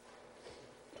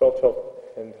 12-12,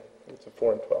 and it's a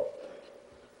 4 and 12.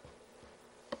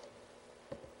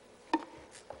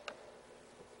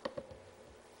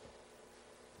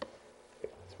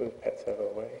 Okay, let's move pets out of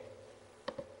the way.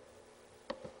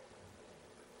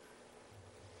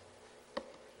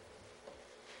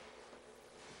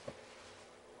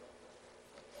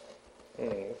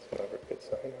 That's never a good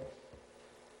sign.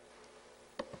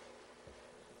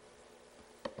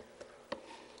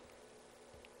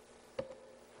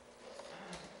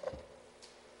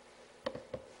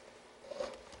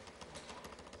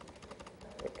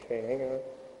 Okay, hang on.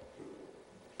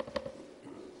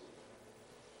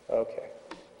 Okay.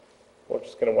 We're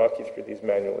just going to walk you through these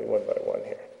manually one by one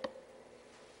here.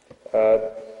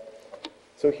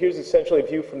 So here's essentially a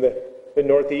view from the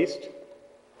northeast,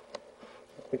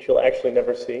 which you'll actually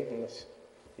never see unless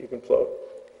you can float.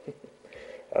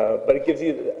 But it gives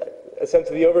you a sense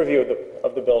of the overview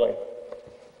of the building.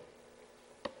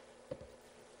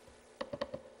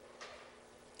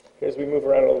 Here, as we move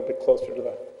around a little bit closer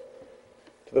to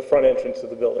the front entrance of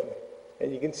the building,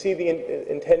 and you can see the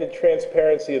intended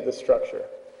transparency of the structure,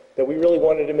 that we really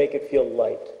wanted to make it feel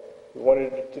light. We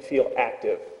wanted it to feel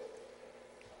active.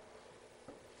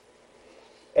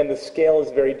 And the scale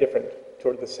is very different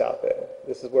toward the south end.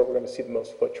 This is where we're going to see the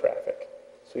most foot traffic.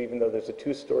 So even though there's a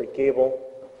 2-story gable,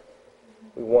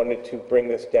 We wanted to bring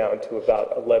this down to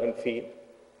about 11 feet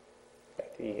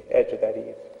at the edge of that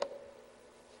eave.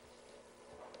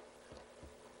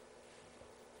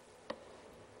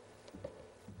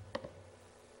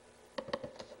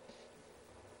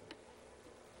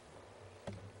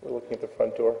 We're looking at the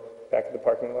front door, back of the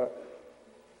parking lot.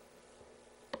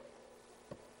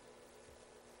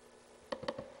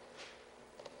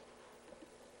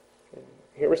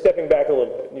 Here we're stepping back a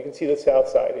little bit, and you can see the south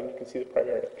side, and you can see the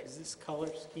primary entrance. Is this color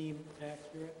scheme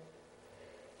accurate?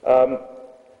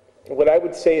 What I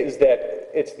would say is that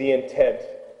it's the intent,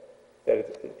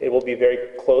 that it will be very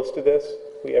close to this.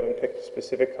 We haven't picked a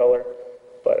specific color,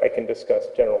 but I can discuss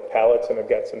general palettes, and I've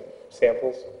got some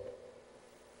samples.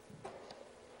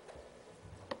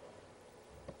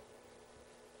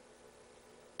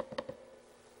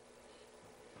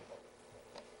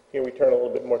 Here we turn a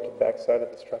little bit more to the back side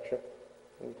of the structure,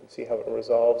 and you can see how it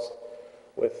resolves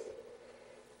with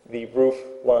the roof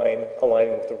line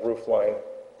aligning with the roof line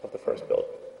of the first building.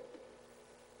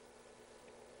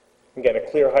 Again,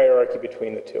 a clear hierarchy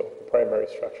between the two, the primary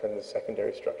structure and the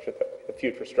secondary structure, the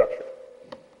future structure.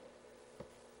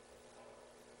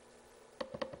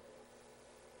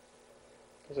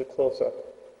 Here's a close-up.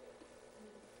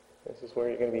 This is where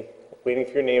you're going to be waiting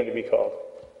for your name to be called.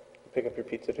 Pick up your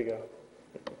pizza to go.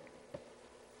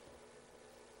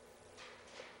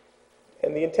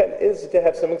 And the intent is to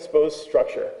have some exposed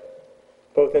structure,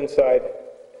 both inside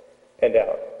and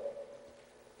out.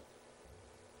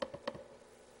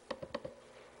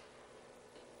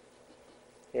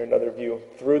 Here another view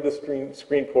through the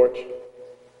screen porch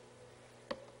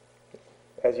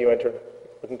as you enter,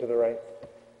 looking to the right.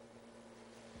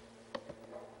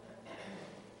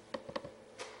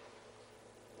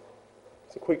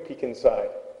 It's a quick peek inside.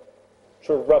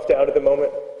 Sort of roughed out at the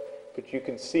moment, but you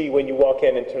can see when you walk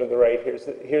in and turn to the right,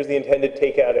 here's the intended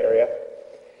takeout area.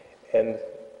 And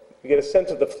you get a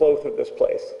sense of the flow through this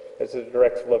place. There's a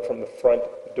direct flow from the front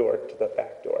door to the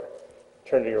back door.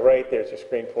 Turn to your right, there's your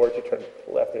screen porch. You turn to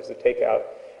the left, there's the takeout,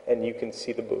 and you can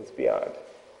see the booths beyond.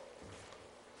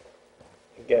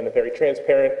 Again, a very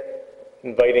transparent,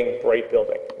 inviting, bright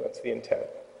building. That's the intent.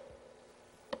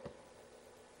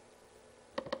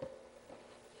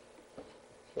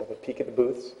 So have a peek at the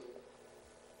booths.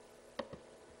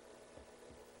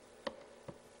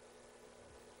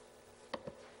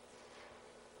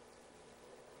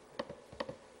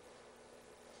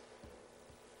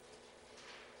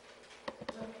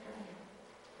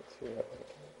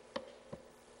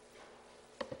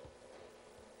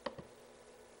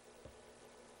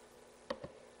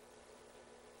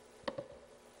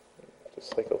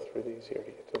 Just cycle through these here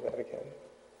to get to that again.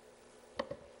 So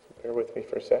bear with me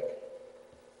for a sec.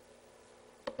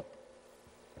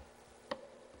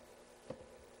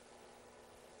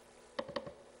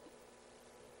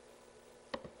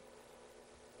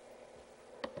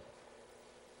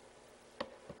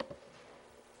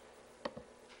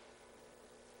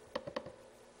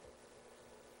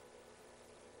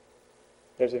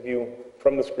 There's a view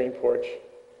from the screen porch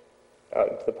out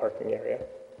into the parking area.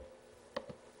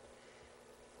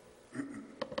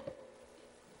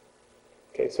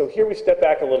 Okay, so here we step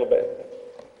back a little bit.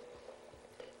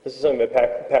 This is something that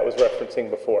Pat was referencing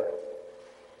before.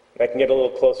 And I can get a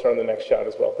little closer on the next shot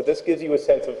as well. But this gives you a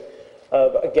sense of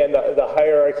again, the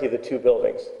hierarchy of the two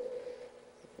buildings.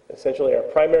 Essentially our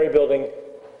primary building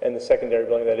and the secondary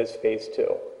building, that is phase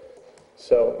 2.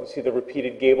 So you see the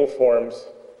repeated gable forms,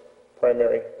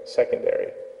 primary,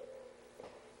 secondary.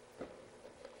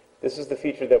 This is the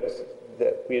feature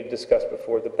that we had discussed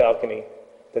before, the balcony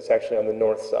that's actually on the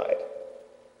north side.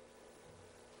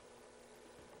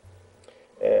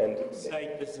 And The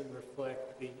site doesn't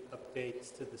reflect the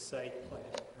updates to the site plan,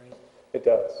 right? it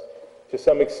does, to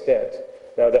some extent.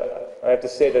 Now, I have to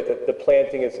say that the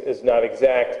planting is not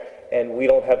exact, and we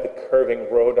don't have the curving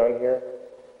road on here,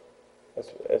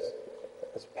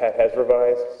 as Pat has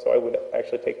revised, so I would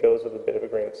actually take those with a bit of a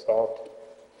grain of salt.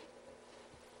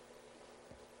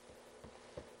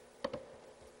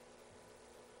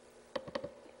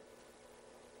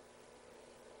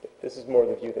 This is more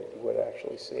the view that you would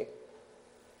actually see.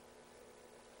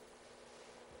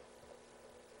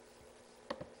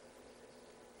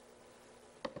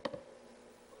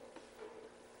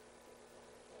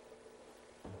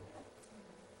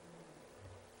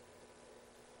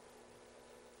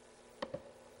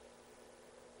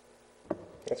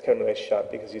 That's kind of a nice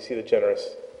shot because you see the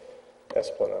generous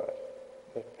esplanade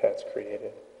that Pat's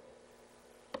created.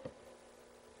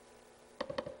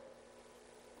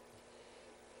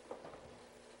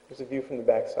 There's a view from the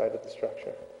back side of the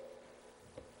structure.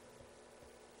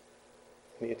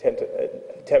 And the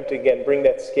attempt to, again, bring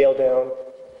that scale down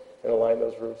and align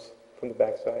those roofs from the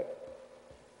backside.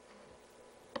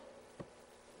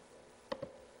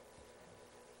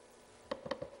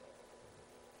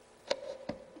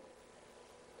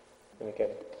 And again,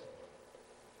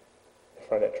 the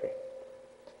front entry.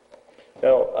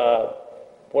 Now,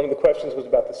 one of the questions was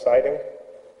about the siding.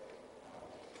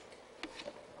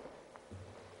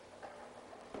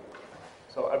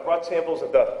 So I brought samples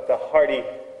of the Hardy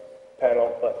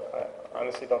panel, but I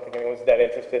honestly don't think anyone's that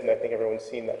interested, and I think everyone's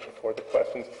seen that before. The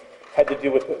questions had to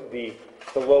do with the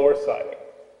lower siding,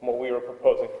 and what we were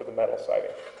proposing for the metal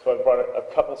siding. So I brought a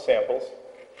couple samples.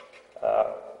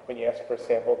 When you ask for a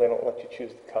sample, they don't let you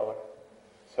choose the color.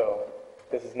 So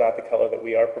this is not the color that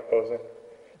we are proposing.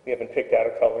 We haven't picked out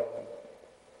a color.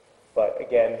 But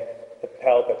again, the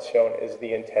palette that's shown is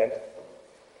the intent.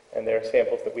 And there are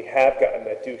samples that we have gotten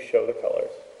that do show the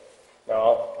colors. Now,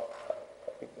 I'll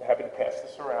be happy to pass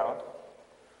this around.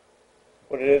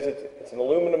 What it is, it's an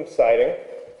aluminum siding.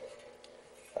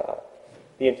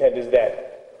 The intent is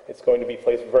that it's going to be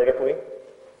placed vertically.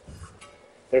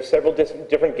 There are several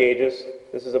different gauges.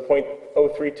 This is a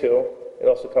 .032. It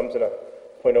also comes in a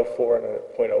 .04 and a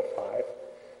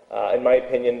 .05. In my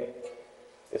opinion,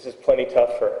 this is plenty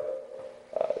tough for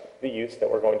the use that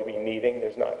we're going to be needing.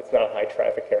 It's not a high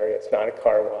traffic area. It's not a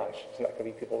car wash. It's not going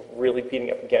to be people really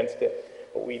beating up against it.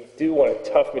 But we do want a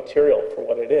tough material for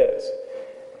what it is.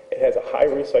 It has a high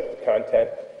recycled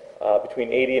content,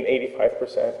 between 80 and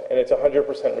 85%, and it's 100%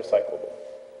 recyclable.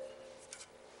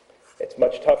 It's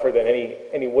much tougher than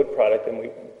any wood product than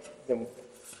we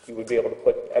would be able to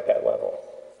put at that level.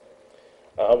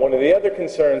 One of the other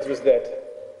concerns was that,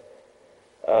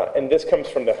 and this comes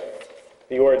from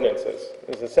the ordinances,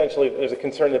 is essentially there's a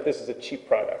concern that this is a cheap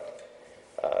product.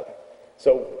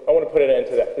 So I want to put an end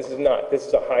to that. This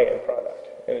is a high-end product,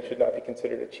 and it should not be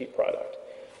considered a cheap product.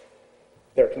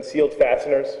 There are concealed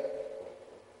fasteners.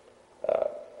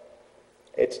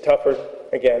 It's tougher,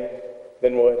 again,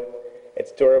 than wood.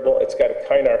 It's durable. It's got a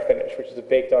Kynar finish, which is a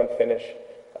baked-on finish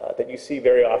that you see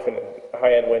very often in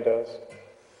high-end windows.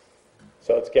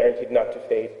 So it's guaranteed not to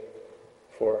fade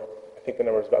for, I think the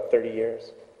number is about 30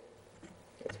 years.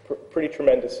 It's pretty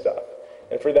tremendous stuff.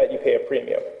 And for that, you pay a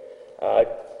premium.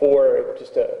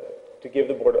 To give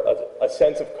the board a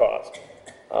sense of cost,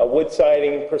 wood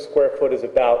siding per square foot is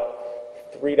about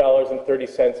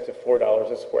 $3.30 to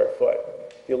 $4 a square foot.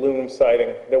 The aluminum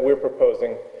siding that we're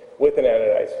proposing with an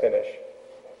anodized finish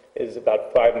is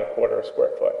about $5.25 a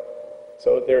square foot.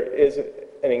 So there is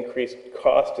an increased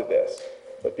cost to this,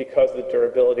 but because of the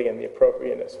durability and the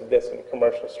appropriateness of this in a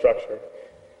commercial structure,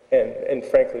 and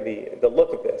frankly the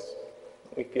look of this,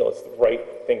 we feel it's the right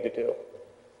thing to do.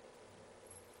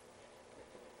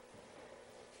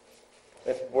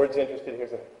 If the board's interested,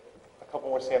 here's a couple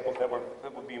more samples that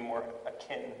would be more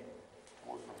akin to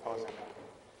what we're proposing.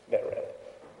 That red.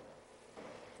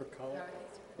 For color?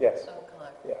 Yes.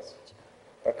 Yes.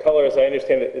 Color, as I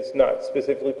understand it, is not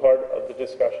specifically part of the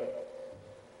discussion.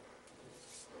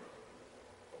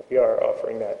 We are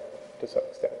offering that to some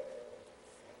extent.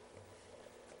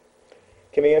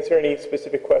 Can I answer any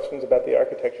specific questions about the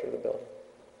architecture of the building?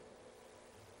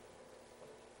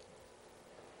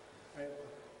 I have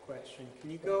a question.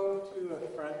 Can you go to a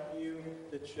front view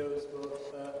that shows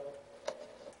both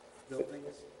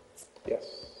buildings?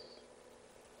 Yes.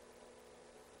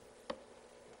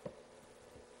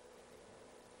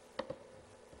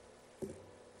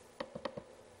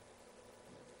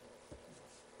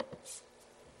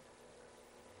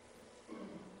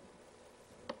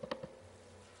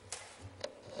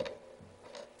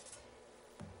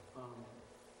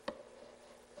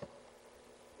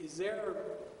 Is there,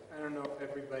 I don't know if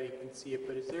everybody can see it,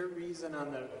 but is there a reason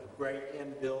on the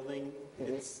right-hand building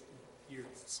you're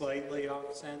slightly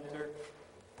off-center,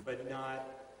 but not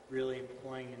really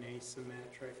employing an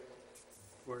asymmetric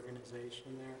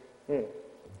organization there?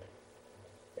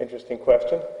 Interesting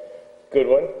question. Good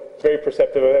one. Very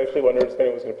perceptive. I actually wondered if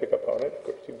anyone was going to pick up on it. Of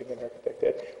course, you being an architect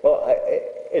did. Well,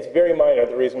 it's very minor,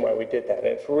 the reason why we did that. And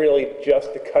it's really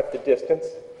just to cut the distance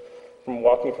from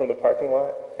walking from the parking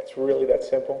lot. It's really that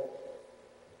simple.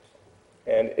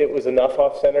 And it was enough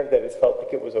off-center that it felt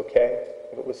like it was okay.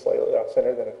 If it was slightly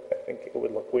off-center, then I think it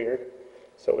would look weird.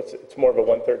 So it's more of a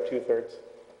 1/3, 2/3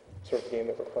 sort of game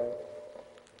that we're playing.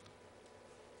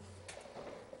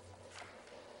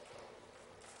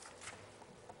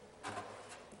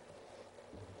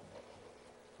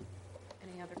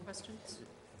 Any other questions?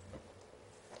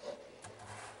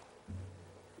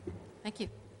 Thank you.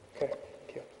 Okay,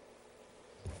 thank you.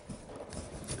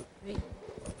 Great.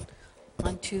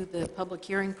 On to the public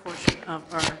hearing portion of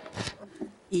our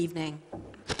evening.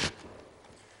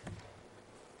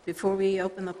 Before we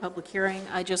open the public hearing,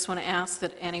 I just want to ask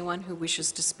that anyone who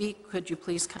wishes to speak, could you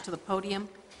please come to the podium,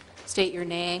 state your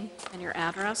name and your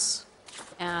address,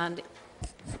 and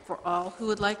for all who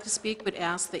would like to speak, would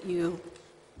ask that you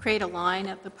create a line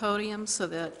at the podium so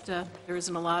that there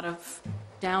isn't a lot of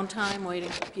downtime waiting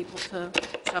for people to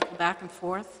shuffle back and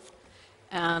forth.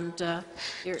 And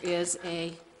there is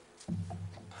a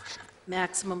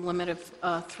maximum limit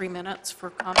of 3 minutes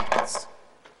for comments.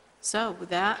 So with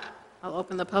that, I'll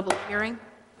open the public hearing,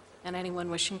 and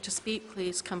anyone wishing to speak,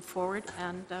 please come forward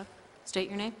and state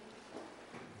your name.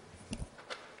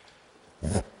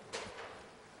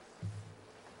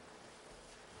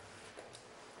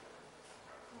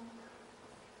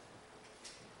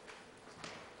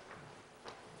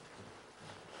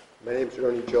 My name's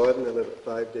Ernie Jordan. I live at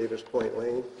 5 Davis Point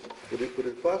Lane. Would it be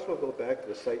possible to go back to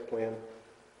the site plan?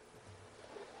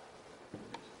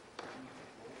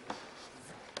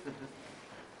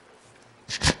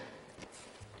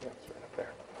 Yeah, it's right up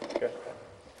there. Okay.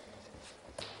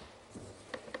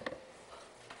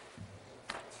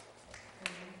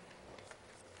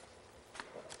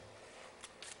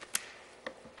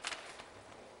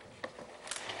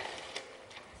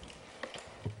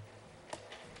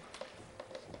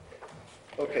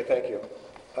 Okay, thank you.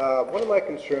 One of my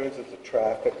concerns is the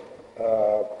traffic.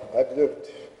 I've lived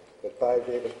at 5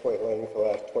 Davis Point Lane for the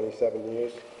last 27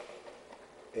 years,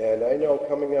 and I know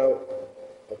coming out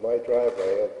of my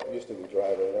driveway, I used to be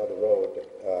driving another road,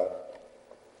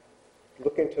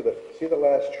 looking to see the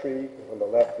last tree on the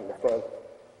left in the front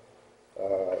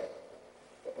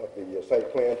of the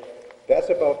site plan? That's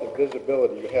about the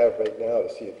visibility you have right now to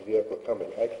see a vehicle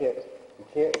coming. You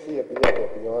can't see a vehicle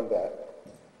beyond that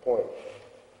point.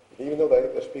 Even though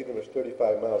the speed limit is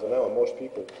 35 miles an hour, most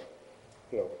people,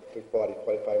 40,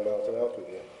 45 miles an hour through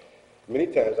there. Many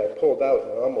times I pulled out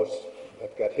and almost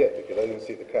got hit because I didn't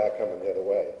see the car coming the other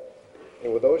way.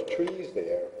 And with those trees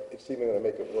there, it's even going to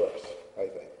make it worse, I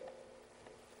think.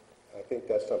 I think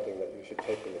that's something that you should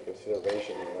take into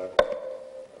consideration.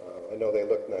 I know they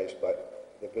look nice,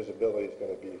 but the visibility is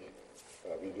going to be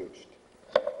reduced.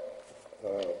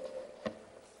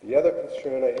 The other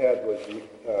concern I had was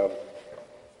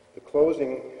the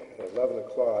closing at 11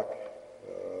 o'clock.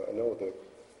 I know the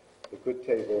good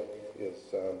table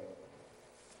is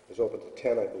open to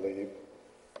 10, I believe.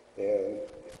 And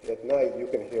at night, you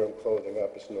can hear them closing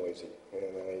up. It's noisy.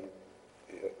 And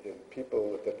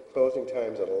people, if the closing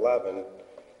time's at 11,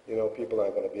 people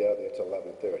aren't going to be out there until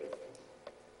 11:30.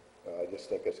 I just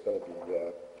think it's going to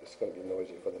be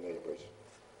noisy for the neighbors.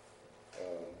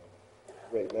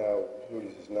 Right now,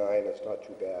 Rudy's is 9. It's not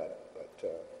too bad, but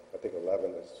I think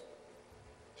 11 is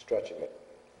stretching it.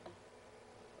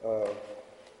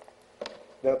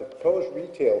 Now, the proposed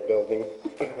retail building,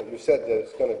 you said that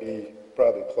it's going to be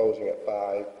probably closing at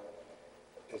 5.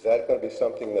 Is that going to be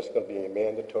something that's going to be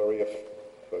mandatory if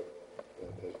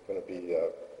there's going to be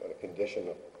a condition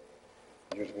of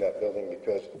using that building?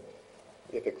 Because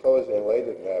if it closes in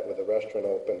later than that with the restaurant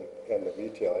open and the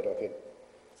retail,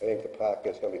 I think the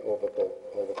parking is going to be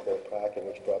overflow parking,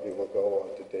 which probably will go on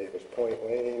to Davis Point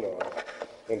Lane or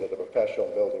into the professional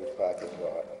buildings parking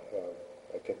lot.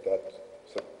 I think that's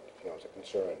is a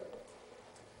concern.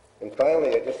 And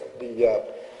finally, the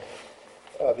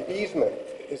easement,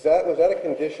 was that a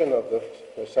condition of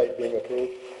the site being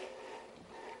approved?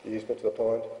 The easement to the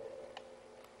pond?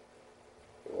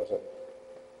 It wasn't?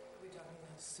 Are we talking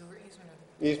about sewer easement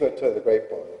or? Easement to the Great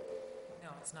Pond. No,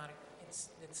 it's not,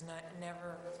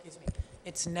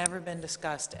 it's never been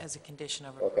discussed as a condition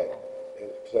of approval. Okay.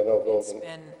 Because I know Golden.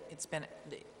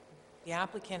 The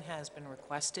applicant has been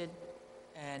requested,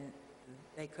 and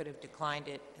they could have declined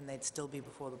it, and they'd still be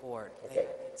before the board. Okay.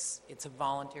 It's a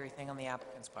voluntary thing on the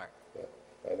applicant's part. Yeah.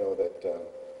 I know that,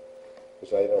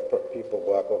 because I know people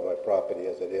walk over my property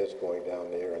as it is going down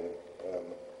there, and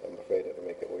I'm afraid it'll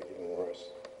make it even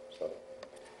worse. So,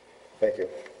 thank you.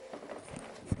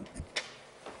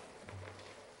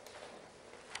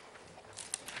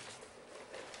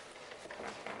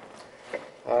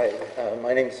 Hi,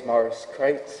 my name is Morris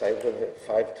Kreitz. I live at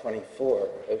 524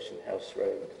 Ocean House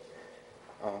Road.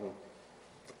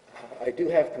 I do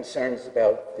have concerns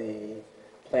about the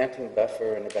planting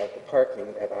buffer and about the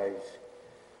parking that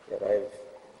I've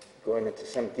gone into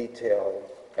some detail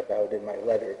about in my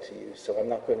letter to you, so I'm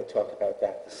not going to talk about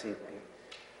that this evening.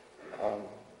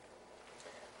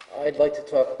 I'd like to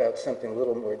talk about something a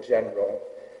little more general.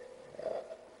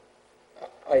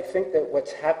 I think that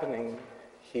what's happening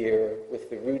here with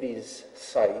the Rudy's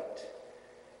site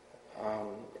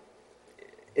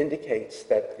indicates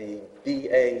that the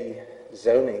BA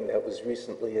zoning that was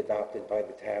recently adopted by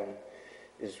the town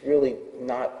is really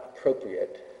not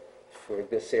appropriate for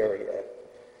this area,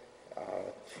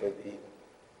 for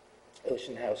the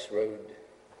Ocean House Road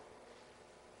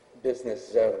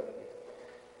business zone.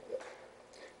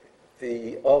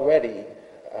 Already,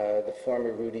 the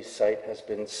former Rudy site has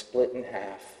been split in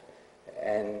half,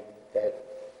 and that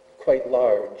quite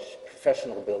large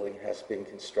professional building has been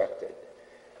constructed.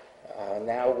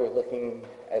 Now we're looking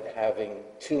at having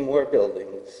 2 more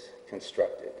buildings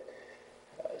constructed.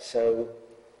 So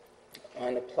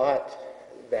on a plot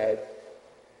that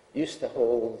used to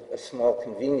hold a small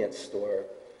convenience store,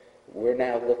 we're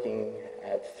now looking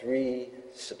at 3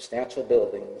 substantial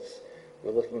buildings.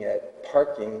 We're looking at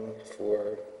parking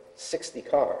for 60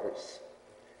 cars.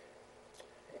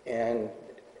 And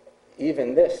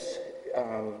even this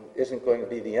isn't going to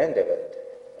be the end of it.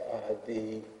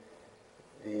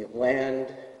 The land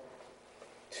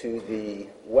to the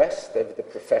west of the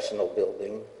professional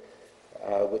building,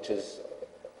 which is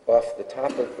off the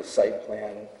top of the site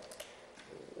plan,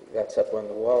 that's up on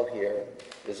the wall here,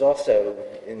 is also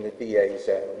in the BA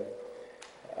zone.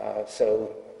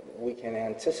 So we can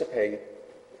anticipate,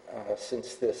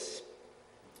 since this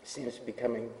seems to be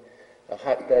becoming a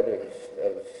hotbed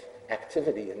of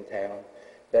activity in town,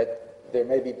 that there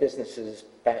may be businesses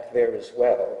back there as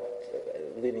well,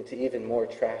 leading to even more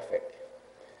traffic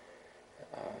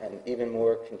and even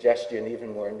more congestion,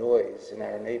 even more noise in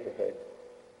our neighborhood.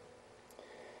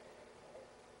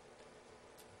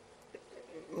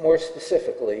 More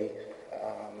specifically,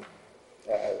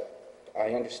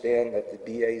 I understand that the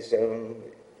BA zone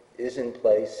is in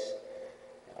place,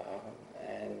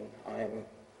 and I'm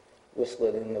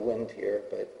whistling in the wind here,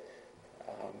 but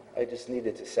I just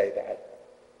needed to say that.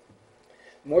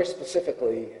 More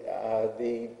specifically,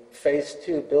 the Phase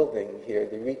 2 building here,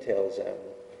 the retail zone,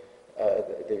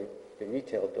 the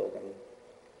retail building,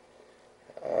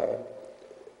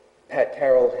 Pat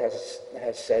Carroll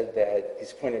has said that,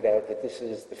 he's pointed out that this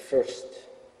is the first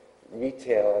new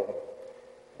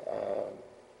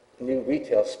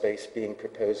retail space being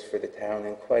proposed for the town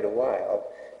in quite a while,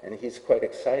 and he's quite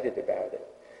excited about it.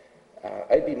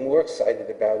 I'd be more excited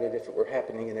about it if it were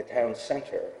happening in the town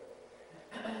center,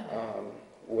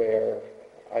 where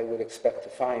I would expect to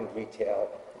find retail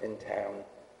in town.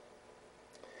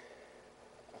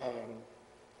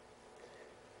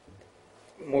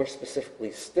 More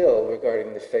specifically still,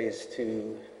 regarding the Phase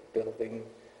 2 building,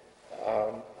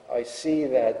 I see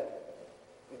that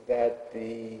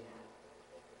the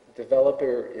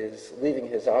developer is leaving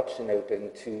his option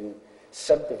open to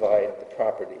subdivide the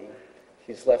property.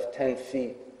 He's left 10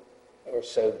 feet or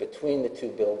so between the 2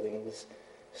 buildings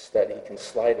so that he can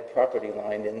slide a property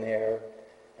line in there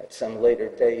at some later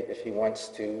date if he wants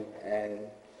to, and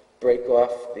break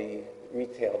off the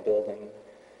retail building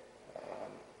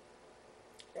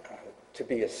to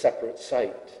be a separate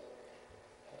site.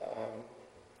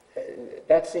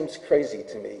 That seems crazy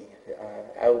to me,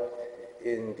 out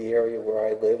in the area where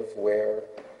I live, where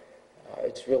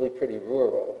it's really pretty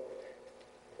rural.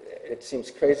 It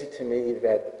seems crazy to me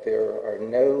that there are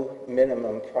no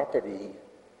minimum property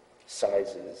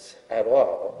sizes at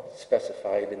all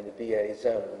specified in the BA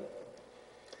zone.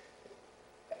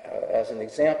 As an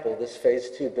example, this Phase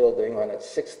 2 building on its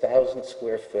 6,000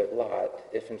 square foot lot,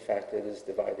 if in fact it is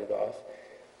divided off,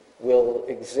 will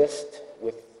exist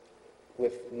with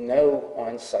no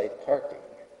on-site parking.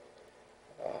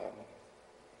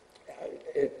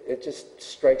 It just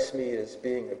strikes me as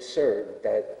being absurd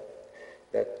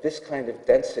that this kind of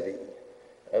density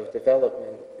of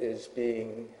development is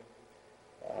being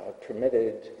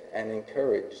permitted and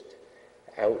encouraged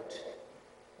out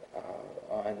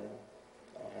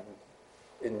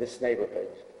in this neighborhood,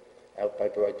 out by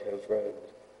Broad Cove Road.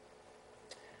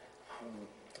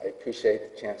 I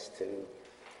appreciate the chance to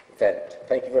vent.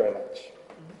 Thank you very much.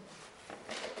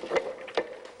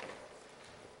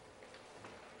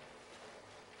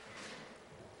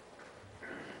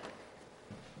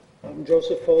 I'm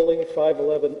Joseph Foley,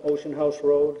 511 Ocean House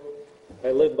Road. I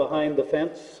live behind the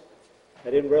fence. I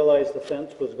didn't realize the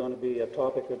fence was going to be a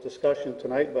topic of discussion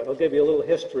tonight, but I'll give you a little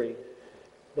history.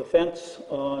 The fence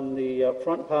on the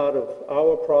front part of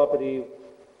our property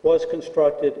was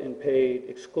constructed and paid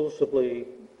exclusively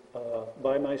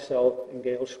by myself and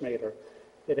Gail Schmader.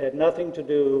 It had nothing to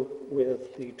do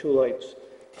with the Two Lights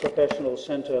Professional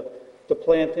Center. The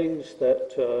plantings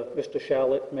that Mr.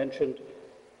 Shalit mentioned,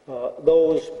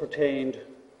 those pertained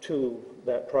to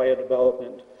that prior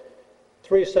development.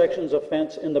 3 sections of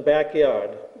fence in the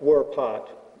backyard were part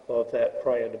of that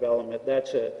prior development.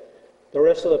 That's it. The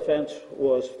rest of the fence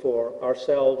was for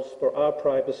ourselves, for our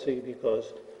privacy,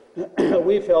 because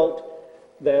we felt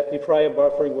that the prior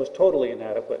buffering was totally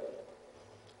inadequate.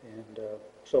 And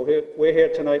So we're here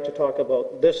tonight to talk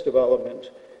about this development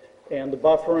and the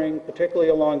buffering, particularly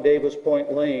along Davis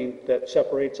Point Lane, that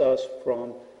separates us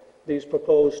from these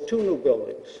proposed two new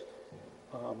buildings.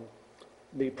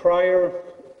 The prior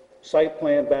site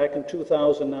plan back in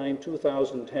 2009,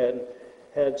 2010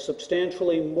 had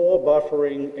substantially more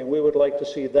buffering, and we would like to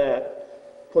see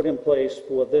that put in place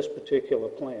for this particular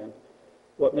plan.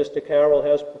 What Mr. Carroll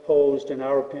has proposed, in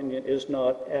our opinion, is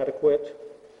not adequate,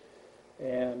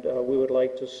 and we would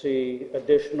like to see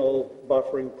additional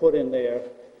buffering put in there.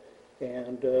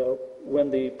 And when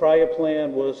the prior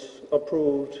plan was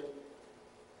approved,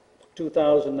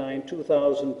 2009,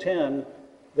 2010,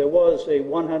 there was a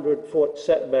 100-foot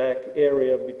setback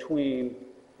area between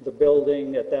the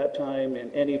building at that time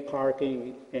and any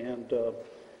parking and the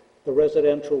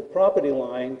residential property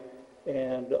line,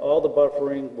 and all the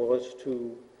buffering was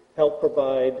to help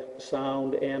provide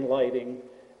sound and lighting,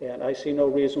 and I see no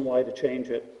reason why to change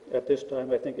it at this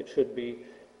time. I think it should be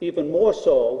even more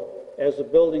so as the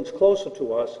building's closer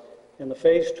to us, and the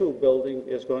Phase 2 building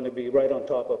is going to be right on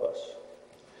top of us.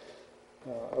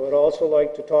 I would also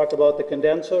like to talk about the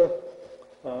condenser.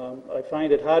 I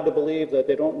find it hard to believe that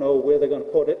they don't know where they're going to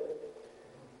put it,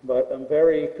 but I'm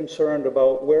very concerned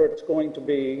about where it's going to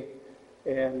be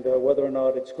and whether or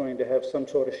not it's going to have some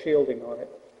sort of shielding on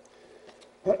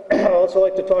it. I'd also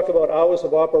like to talk about hours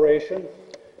of operation,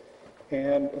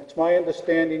 and it's my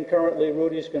understanding currently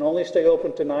Rudy's can only stay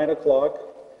open to 9 o'clock.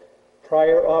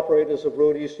 Prior operators of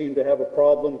Rudy's seem to have a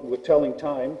problem with telling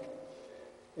time.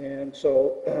 And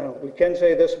so we can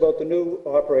say this about the new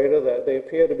operator, that they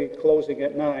appear to be closing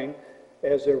at 9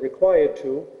 as they're required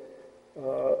to.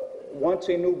 Once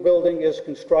a new building is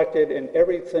constructed and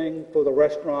everything for the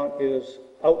restaurant is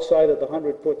outside of the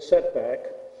 100-foot setback,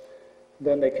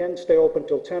 then they can stay open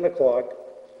till 10 o'clock.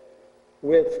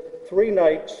 With 3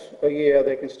 nights a year,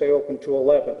 they can stay open to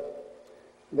 11.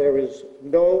 There is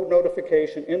no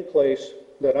notification in place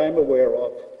that I'm aware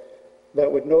of that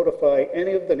would notify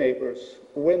any of the neighbors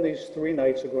when these 3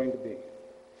 nights are going to be.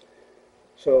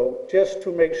 So just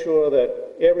to make sure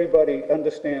that everybody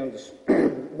understands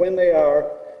when they are,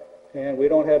 and we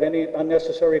don't have any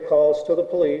unnecessary calls to the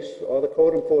police or the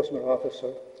code enforcement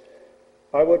officer,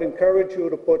 I would encourage you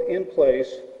to put in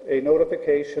place a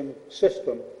notification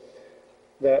system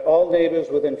that all neighbors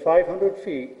within 500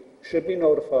 feet should be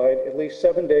notified at least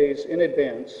 7 days in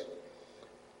advance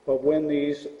of when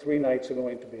these 3 nights are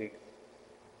going to be.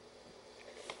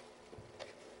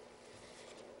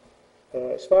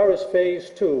 As far as Phase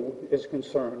 2 is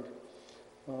concerned,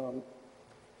 I'm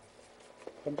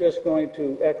just going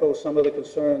to echo some of the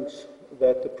concerns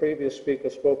that the previous speaker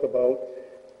spoke about,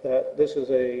 that this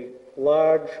is a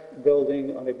large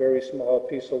building on a very small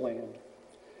piece of land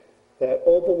that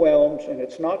overwhelms, and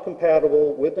it's not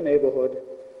compatible with the neighborhood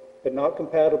and not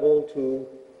compatible to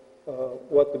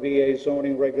what the VA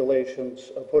zoning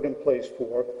regulations are put in place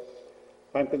for.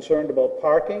 I'm concerned about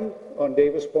parking on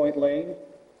Davis Point Lane,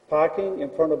 parking in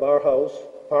front of our house,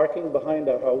 parking behind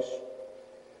our house,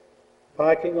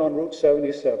 parking on Route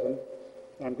 77.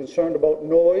 I'm concerned about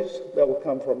noise that will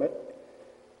come from it.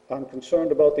 I'm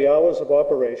concerned about the hours of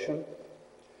operation.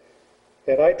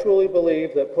 And I truly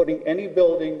believe that putting any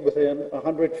building within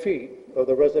 100 feet of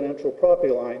the residential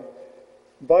property line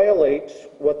violates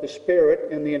what the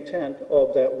spirit and the intent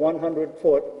of that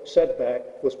 100-foot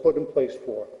setback was put in place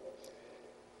for.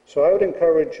 So I would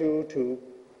encourage you to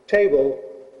table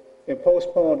and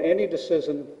postpone any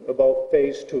decision about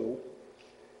Phase 2,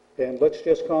 and let's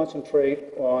just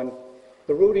concentrate on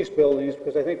the Rudy's buildings,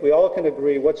 because I think we all can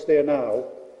agree what's there now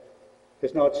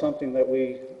is not something that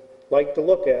we like to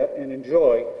look at and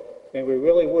enjoy, and we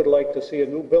really would like to see a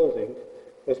new building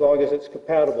as long as it's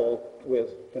compatible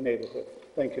with the neighborhood.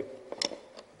 Thank you.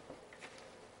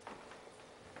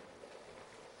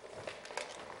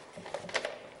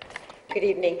 Good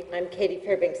evening. I'm Katie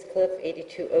Fairbanks Cliff,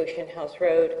 82 Ocean House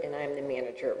Road, and I'm the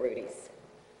manager at Rudy's.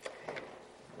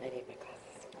 I need my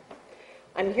glasses.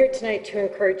 I'm here tonight to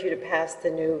encourage you to pass the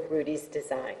new Rudy's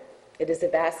design. It is a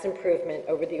vast improvement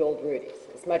over the old Rudy's.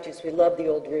 As much as we love the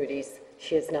old Rudy's,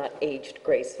 she has not aged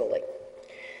gracefully.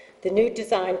 The new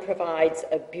design provides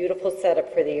a beautiful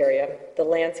setup for the area. The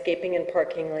landscaping and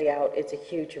parking layout is a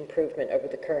huge improvement over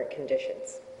the current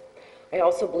conditions. I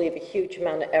also believe a huge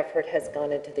amount of effort has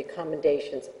gone into the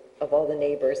accommodations of all the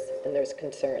neighbors and their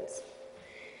concerns.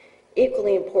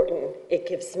 Equally important, it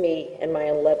gives me and my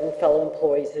 11 fellow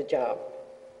employees a job.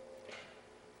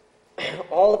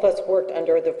 All of us worked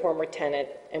under the former tenant,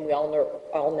 and we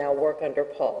all now work under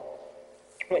Paul.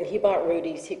 When he bought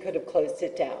Rudy's, he could have closed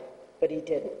it down, but he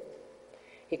didn't.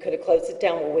 He could have closed it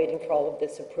down while waiting for all of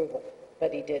this approval,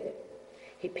 but he didn't.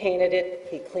 He painted it,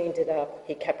 he cleaned it up,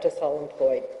 he kept us all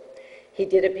employed. He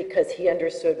did it because he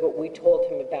understood what we told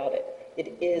him about it.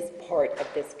 It is part of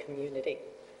this community.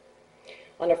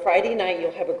 On a Friday night,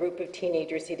 you'll have a group of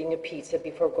teenagers eating a pizza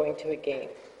before going to a game.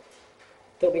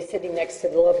 They'll be sitting next to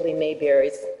the lovely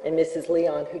Mayberries and Mrs.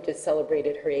 Leon, who just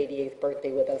celebrated her 88th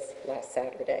birthday with us last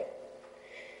Saturday.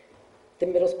 The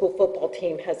middle school football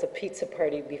team has a pizza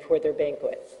party before their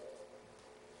banquet.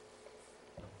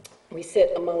 We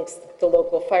sit amongst the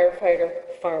local firefighter,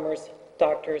 farmers,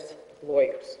 doctors,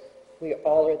 lawyers. We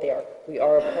all are there. We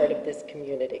are a part of this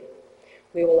community.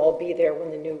 We will all be there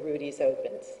when the new Rudy's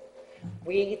opens.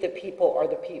 We, the people, are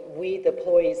we, the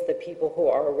employees, the people who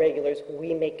are regulars,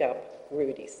 we make up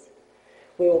Rudy's.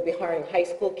 We will be hiring high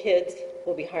school kids,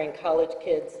 we'll be hiring college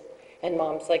kids, and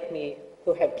moms like me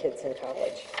who have kids in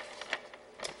college.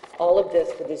 All of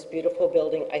this for this beautiful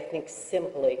building, I think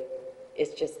simply is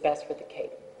just best for the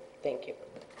Cape. Thank you.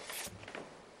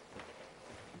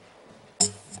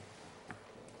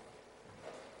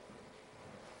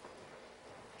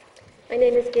 My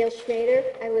name is Gail Schnader.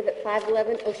 I live at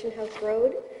 511 Ocean House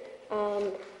Road.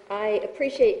 I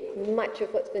appreciate much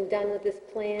of what's been done with this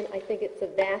plan. I think it's a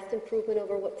vast improvement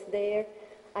over what's there.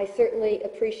 I certainly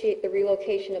appreciate the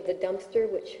relocation of the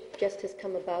dumpster, which just has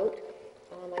come about.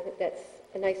 I think that's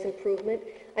a nice improvement.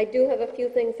 I do have a few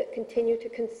things that continue to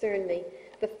concern me.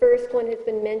 The first one has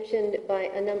been mentioned by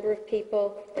a number of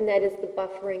people, and that is the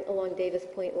buffering along Davis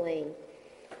Point Lane.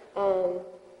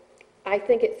 I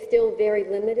think it's still very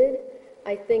limited.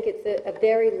 I think it's a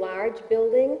very large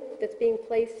building that's being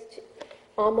placed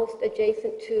almost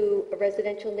adjacent to a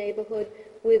residential neighborhood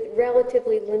with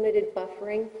relatively limited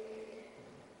buffering.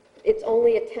 It's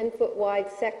only a 10-foot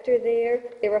wide sector there.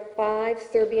 There are 5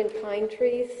 Serbian pine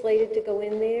trees slated to go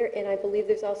in there, and I believe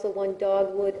there's also one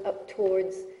dogwood up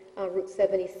towards Route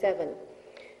 77.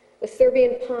 The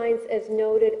Serbian pines, as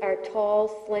noted, are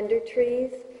tall, slender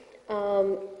trees.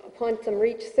 Upon some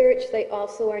research, they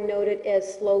also are noted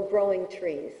as slow-growing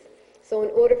trees. So in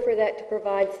order for that to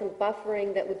provide some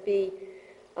buffering that would be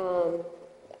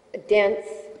dense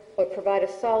or provide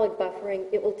a solid buffering,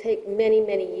 it will take many,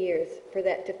 many years for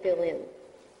that to fill in.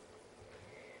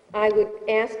 I would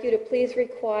ask you to please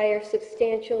require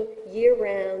substantial,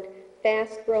 year-round,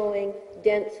 fast-growing,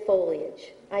 dense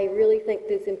foliage. I really think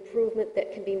there's improvement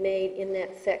that can be made in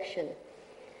that section.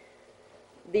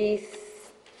 The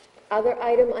other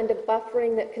item under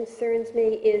buffering that concerns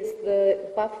me is the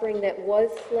buffering that was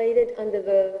slated under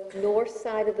the north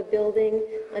side of the building,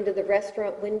 under the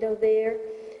restaurant window there.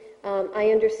 I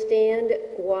understand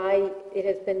why it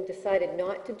has been decided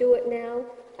not to do it now.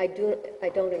 I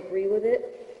don't agree with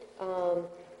it.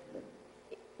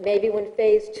 Maybe when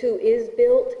phase 2 is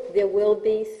built, there will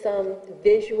be some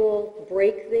visual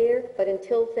break there, but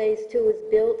until phase 2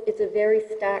 is built, it's a very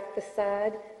stark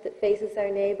facade that faces our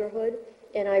neighborhood,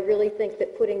 and I really think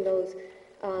that putting those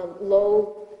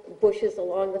low bushes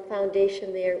along the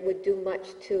foundation there would do much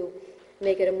to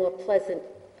make it a more pleasant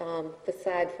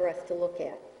facade for us to look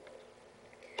at.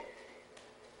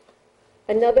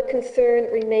 Another concern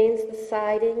remains the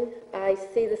siding. I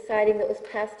see the siding that was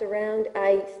passed around.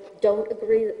 I don't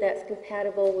agree that that's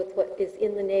compatible with what is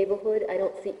in the neighborhood. I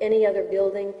don't see any other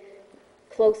building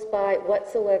close by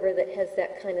whatsoever that has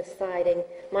that kind of siding.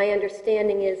 My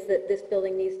understanding is that this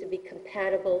building needs to be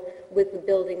compatible with the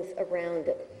buildings around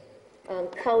it.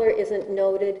 Color isn't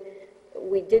noted.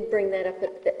 We did bring that up,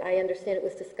 I understand it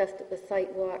was discussed at the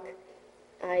site walk.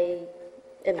 I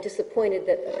am disappointed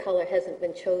that a color hasn't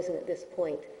been chosen at this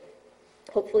point.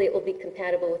 Hopefully it will be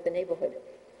compatible with the neighborhood.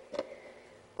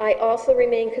 I also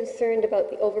remain concerned about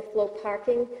the overflow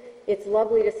parking. It's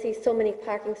lovely to see so many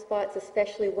parking spots,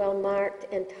 especially well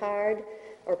marked and tarred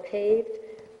or paved.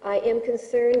 I am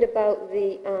concerned about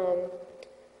the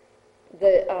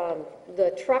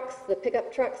trucks, the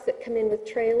pickup trucks that come in with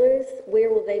trailers.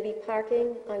 Where will they be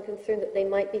parking? I'm concerned that they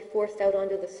might be forced out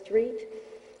onto the street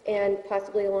and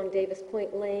possibly along Davis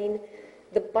Point Lane.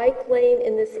 The bike lane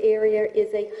in this area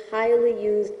is a highly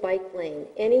used bike lane.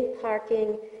 Any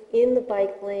parking in the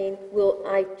bike lane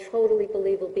I totally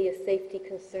believe will be a safety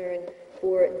concern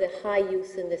for the high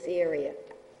use in this area.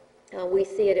 We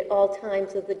see it at all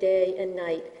times of the day and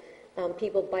night.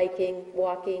 People biking,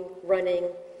 walking, running,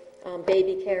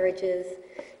 baby carriages.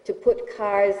 To force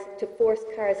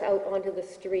cars out onto the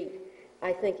street,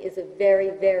 I think is a very,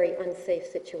 very unsafe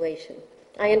situation.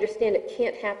 I understand it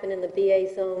can't happen in the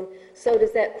BA zone, so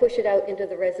does that push it out into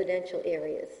the residential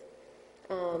areas?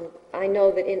 I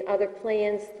know that in other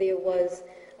plans there was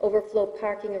overflow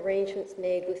parking arrangements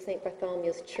made with St.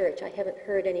 Bartholomew's Church. I haven't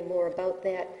heard any more about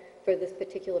that for this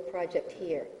particular project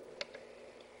here.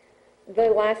 The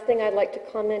last thing I'd like to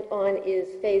comment on is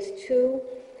Phase 2.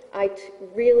 I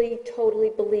really totally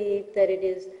believe that it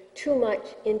is too much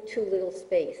in too little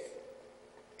space.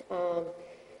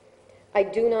 I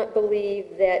do not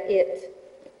believe that it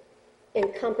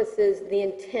encompasses the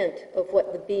intent of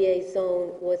what the BA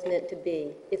zone was meant to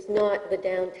be. It's not the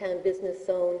downtown business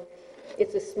zone.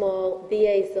 It's a small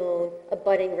BA zone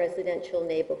abutting residential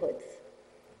neighborhoods.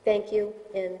 Thank you,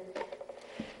 and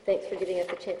thanks for giving us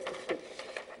a chance to speak.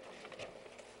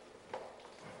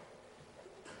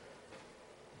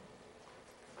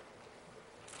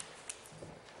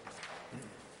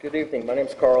 Good evening. My name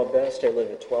is Carl Best. I live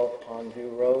at 12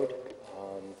 Pondview Road.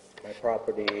 My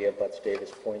property abuts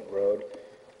Davis Point Road.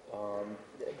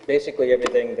 Basically,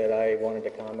 everything that I wanted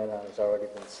to comment on has already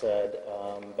been said,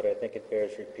 but I think it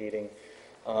bears repeating.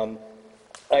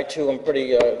 I, too, am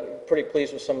pretty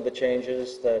pleased with some of the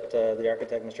changes that the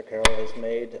architect, Mr. Carroll, has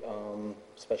made,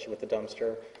 especially with the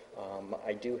dumpster.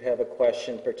 I do have a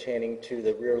question pertaining to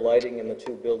the rear lighting in the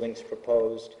two buildings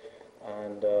proposed,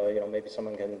 and maybe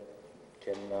someone can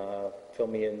fill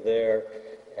me in there,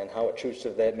 and how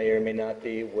intrusive that may or may not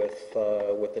be with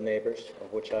the neighbors,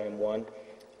 of which I am one.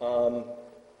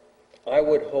 I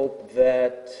would hope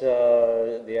that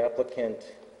the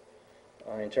applicant,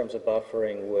 in terms of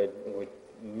buffering, would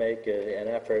make an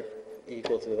effort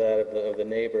equal to that of the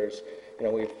neighbors.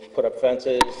 We've put up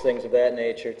fences, things of that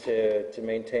nature, to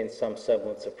maintain some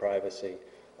semblance of privacy.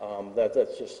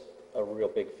 That's just a real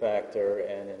big factor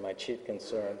and my chief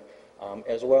concern.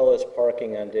 As well as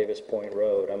parking on Davis Point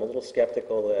Road. I'm a little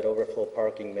skeptical that overflow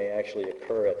parking may actually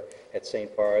occur at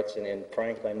St. Bart's, and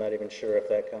frankly, I'm not even sure if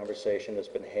that conversation has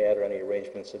been had or any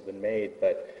arrangements have been made,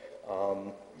 but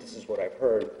this is what I've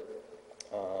heard.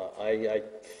 I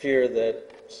fear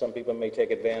that some people may take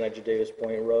advantage of Davis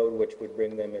Point Road, which would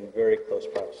bring them in very close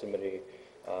proximity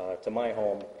to my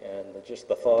home, and just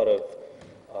the thought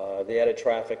of the added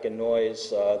traffic and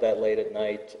noise that late at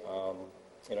night,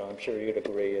 I'm sure you'd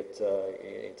agree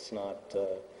it's not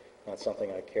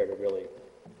something I care to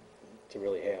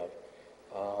really have.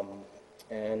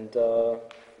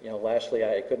 Lastly,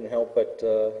 I couldn't help but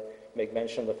make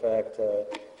mention of the fact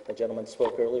the gentleman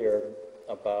spoke earlier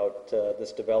about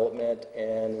this development,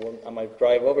 and on my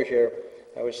drive over here,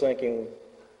 I was thinking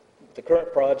the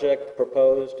current project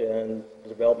proposed and the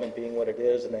development being what it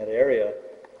is in that area,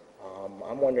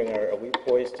 I'm wondering, are we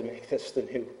poised to make this the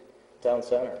new town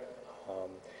center?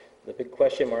 The big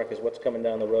question mark is what's coming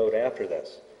down the road after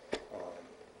this.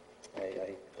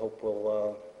 I hope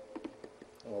we'll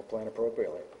plan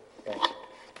appropriately. Thanks.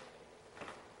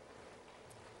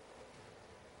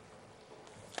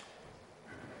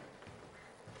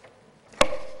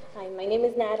 Hi, my name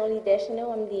is Natalie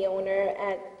Deschanel. I'm the owner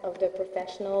of the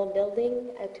professional building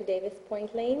at 2 Davis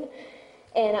Point Lane.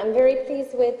 And I'm very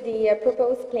pleased with the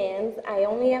proposed plans. I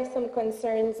only have some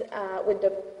concerns with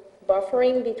the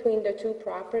buffering between the two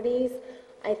properties.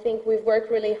 I think we've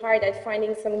worked really hard at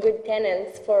finding some good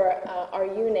tenants for our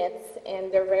units,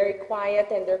 and they're very quiet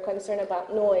and they're concerned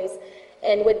about noise.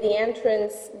 And with the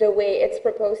entrance the way it's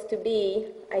proposed to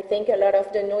be, I think a lot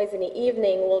of the noise in the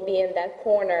evening will be in that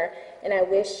corner, and I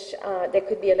wish there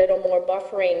could be a little more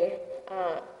buffering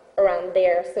around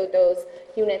there so those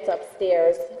units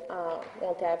upstairs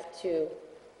won't have to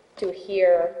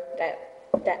hear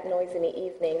that noise in the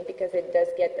evening, because it does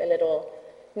get a little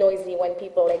noisy when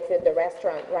people exit the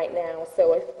restaurant right now.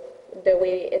 So if the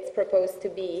way it's proposed to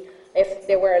be, if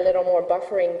there were a little more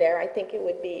buffering there, I think it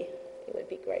would be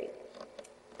great.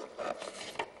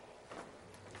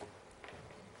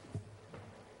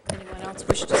 Anyone else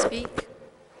wish to speak?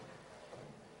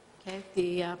 Okay,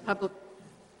 the public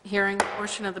hearing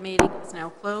portion of the meeting is now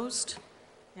closed,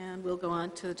 and we'll go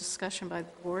on to the discussion by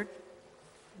the board.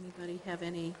 Anybody have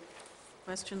any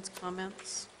questions,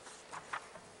 comments,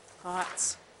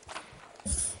 thoughts?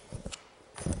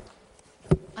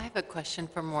 I have a question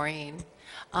for Maureen.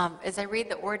 As I read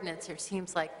the ordinance, it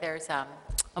seems like there's a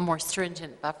more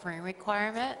stringent buffering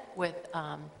requirement with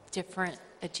different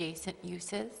adjacent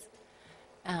uses,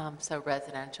 so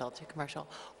residential to commercial.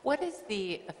 What is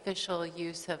the official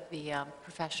use of the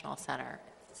professional center?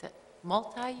 Is it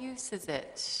multi-use? Is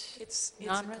it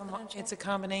non-residential? It's a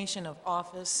combination of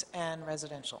office and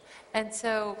residential. And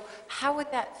so how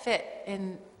would that fit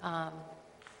in?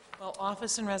 Well,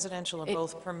 office and residential are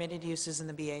both permitted uses in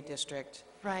the BA district.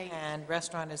 Right. And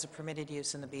restaurant is a permitted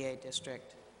use in the BA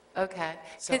district. Okay.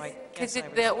 So I guess I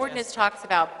would the ordinance suggest- talks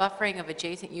about buffering of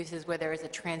adjacent uses where there is a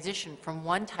transition from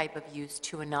one type of use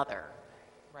to another.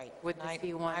 Right. Would this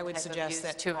be one I would type of suggest use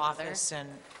that to another? office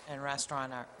and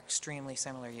restaurant are extremely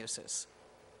similar uses.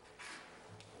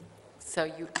 So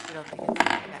you don't think it's,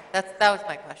 okay. That was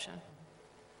my question.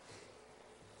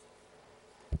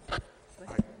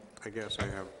 I guess I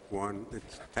have one,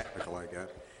 it's technical, I guess.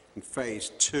 In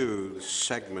Phase 2, the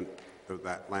segment of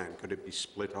that land, could it be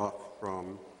split off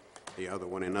from the other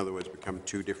one? In other words, become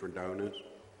two different owners?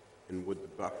 And would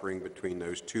the buffering between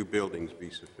those two buildings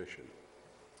be sufficient?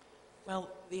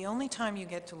 Well, the only time you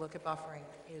get to look at buffering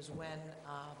is when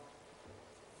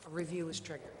a review is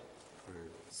triggered.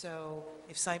 So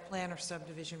if site plan or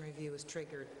subdivision review is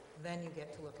triggered, then you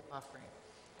get to look at buffering.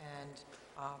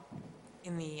 And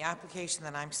in the application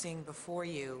that I'm seeing before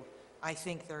you, I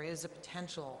think there is a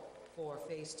potential for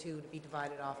Phase 2 to be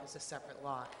divided off as a separate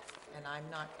lot. And I'm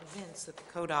not convinced that the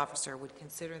code officer would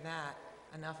consider that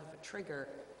enough of a trigger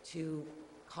to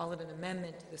call it an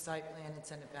amendment to the site plan and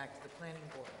send it back to the planning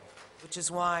board, which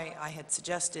is why I had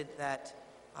suggested that,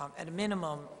 at a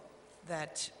minimum,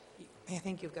 that I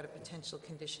think you've got a potential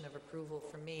condition of approval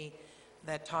for me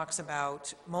that talks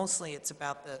about, mostly it's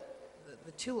about the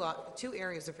two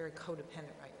areas are very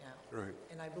codependent right now. Right.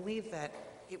 And I believe that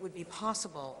it would be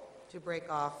possible to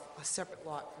break off a separate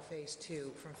lot for Phase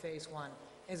 2 from Phase 1,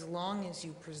 as long as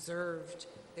you preserved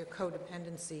their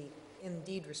codependency in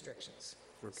deed restrictions.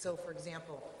 Okay. So, for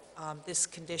example, this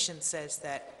condition says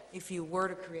that if you were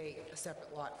to create a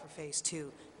separate lot for Phase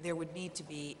 2, there would need to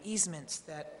be easements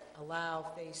that allow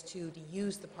Phase 2 to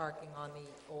use the parking on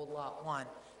the old Lot 1.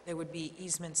 There would be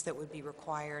easements that would be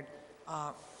required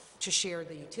to share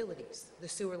the utilities, the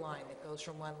sewer line that goes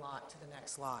from one lot to the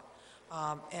next lot.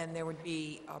 And there would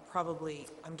be probably,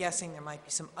 I'm guessing there might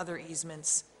be some other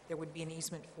easements. There would be an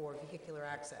easement for vehicular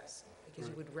access, because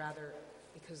you would rather,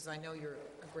 because I know you're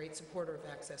a great supporter of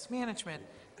access management,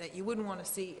 that you wouldn't want to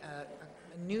see a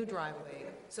new driveway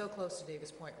so close to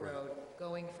Davis Point Road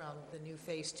going from the new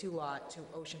Phase 2 lot to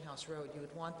Ocean House Road. You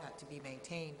would want that to be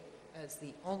maintained as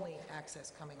the only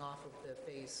access coming off of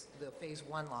the Phase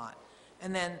 1 lot.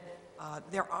 And then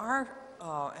there are,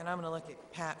 and I'm going to look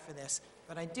at Pat for this,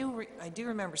 but I do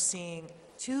remember seeing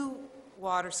two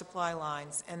water supply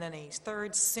lines and then a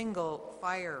third single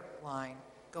fire line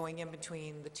going in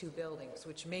between the two buildings,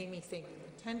 which made me think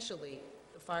potentially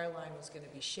the fire line was going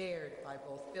to be shared by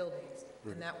both buildings,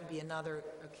 and that would be another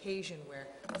occasion where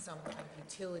some kind of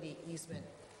utility easement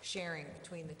sharing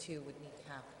between the two would need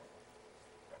to happen.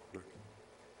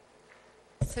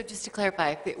 So just to clarify,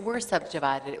 if it were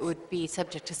subdivided, it would be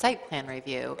subject to site plan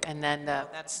review, and then the... No,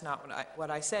 that's not what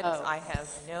I said. Is I have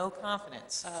no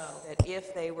confidence that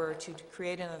if they were to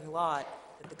create another lot,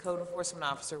 that the code enforcement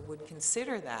officer would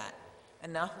consider that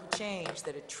enough of a change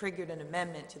that it triggered an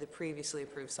amendment to the previously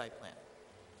approved site plan.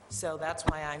 So that's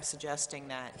why I'm suggesting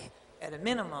that, at a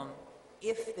minimum,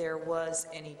 if there was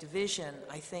any division,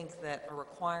 I think that a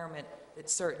requirement that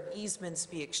certain easements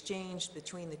be exchanged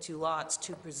between the two lots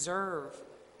to preserve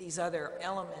these other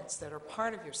elements that are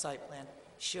part of your site plan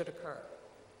should occur.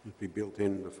 It'd be built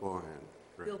in beforehand.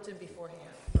 Right. Built in beforehand,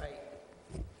 right.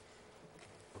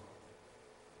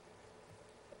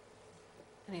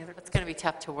 Any other? It's going to be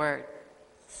tough to word.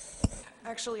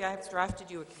 Actually, I have drafted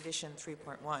you a condition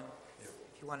 3.1, if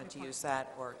you wanted to use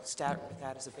that or start with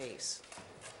that as a base.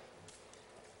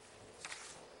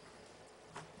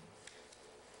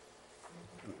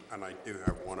 And I do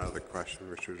have one other question,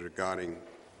 which was regarding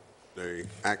the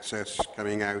access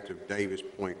coming out of Davis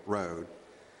Point Road.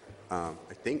 I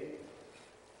think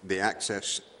the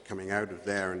access coming out of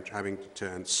there and having to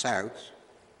turn south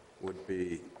would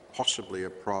be possibly a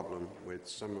problem with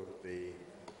some of the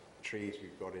trees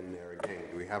we've got in there again.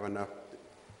 Do we have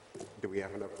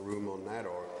enough room on that,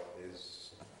 or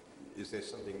is there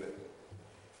something that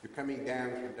you're coming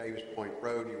down from Davis Point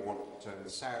Road, you want to turn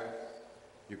south,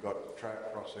 you've got to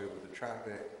cross over the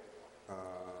traffic,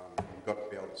 you've got to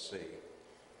be able to see.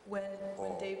 When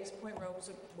Davis Point Road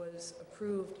was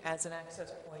approved as an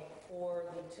access point for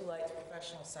the Two Lights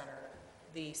Professional Center,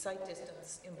 the site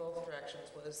distance in both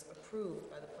directions was approved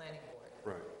by the planning board.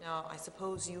 Right. Now, I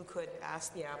suppose you could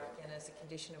ask the applicant as a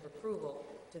condition of approval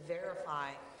to verify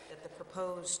that the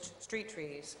proposed street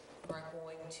trees aren't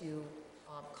going to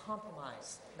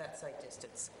compromise that site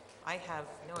distance. I have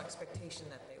no expectation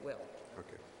that they will.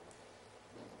 Okay.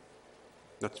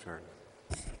 That's fair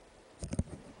enough.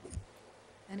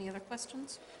 Any other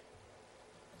questions?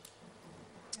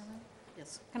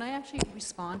 Yes. Can I actually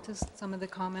respond to some of the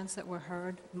comments that were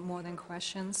heard, more than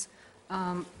questions?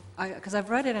 Because I've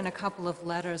read it in a couple of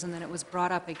letters, and then it was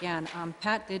brought up again.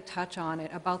 Pat did touch on it,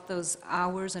 about those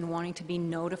hours and wanting to be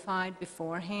notified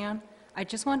beforehand. I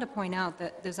just wanted to point out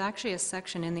that there's actually a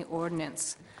section in the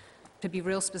ordinance, to be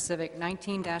real specific,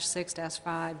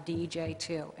 19-6-5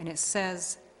 DJ2, and it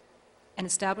says, An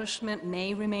establishment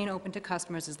may remain open to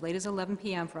customers as late as 11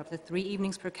 p.m. for up to 3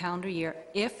 evenings per calendar year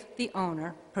if the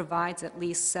owner provides at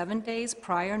least 7 days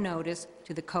prior notice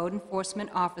to the code enforcement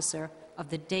officer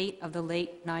of the date of the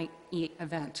late-night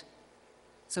event.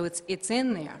 So it's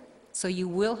in there. So you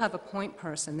will have a point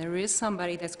person. There is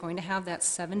somebody that's going to have that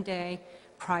 7-day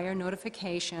prior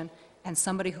notification, and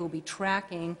somebody who will be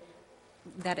tracking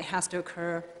that it has to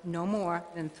occur no more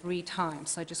than 3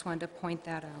 times. So I just wanted to point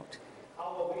that out.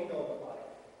 How will we notify?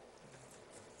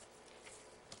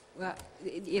 Well,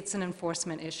 it's an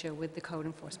enforcement issue with the code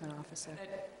enforcement officer.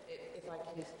 If I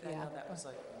could, I know that was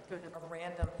a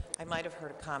random, I might have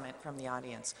heard a comment from the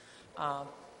audience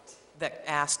that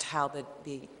asked how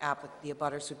the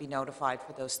abutters would be notified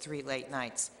for those 3 late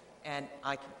nights. And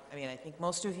I think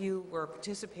most of you were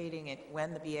participating in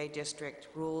when the BA district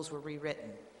rules were rewritten.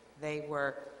 They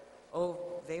were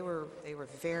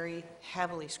very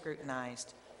heavily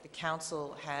scrutinized. The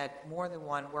council had more than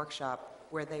one workshop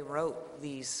where they wrote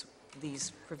these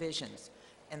provisions.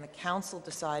 And the council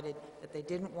decided that they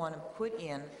didn't want to put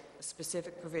in a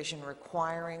specific provision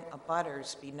requiring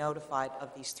abutters be notified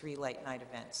of these 3 late-night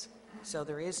events. So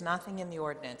there is nothing in the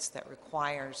ordinance that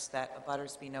requires that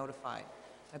abutters be notified.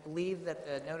 I believe that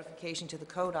the notification to the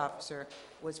code officer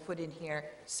was put in here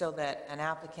so that an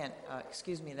applicant,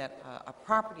 a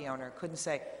property owner couldn't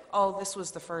say, oh, this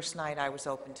was the first night I was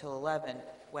open till 11,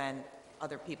 when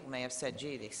other people may have said,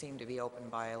 gee, they seem to be open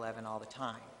by 11 all the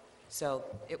time. So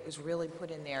it was really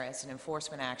put in there as an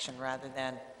enforcement action rather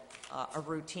than a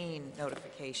routine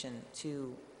notification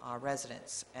to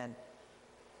residents. And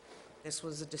this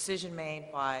was a decision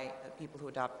made by the people who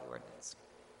adopted the ordinance.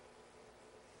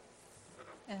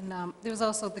 And there was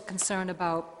also the concern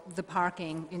about the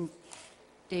parking in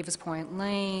Davis Point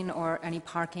Lane or any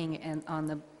parking on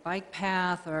the bike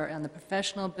path or on the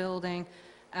professional building.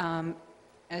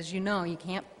 As you know, you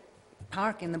can't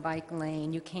park in the bike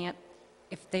lane. You can't,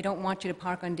 if they don't want you to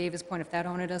park on Davis Point, if that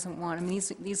owner doesn't want, I mean,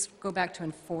 these go back to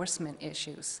enforcement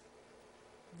issues.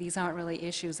 These aren't really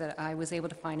issues that I was able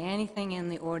to find anything in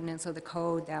the ordinance or the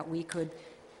code that we could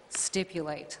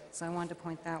stipulate. So I wanted to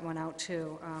point that one out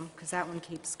too, because that one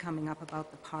keeps coming up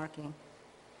about the parking.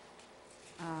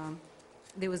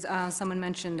 There was, someone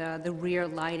mentioned the rear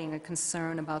lighting, a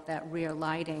concern about that rear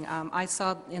lighting. I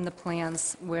saw in the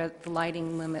plans where the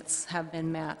lighting limits have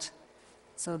been met,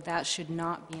 so that should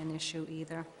not be an issue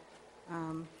either.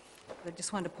 But I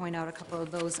just wanted to point out a couple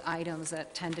of those items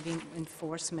that tend to be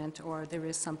enforcement, or there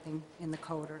is something in the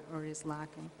code or is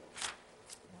lacking.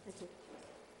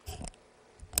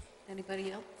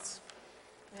 Anybody else?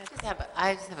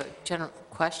 I just have a general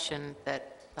question that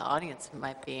the audience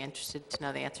might be interested to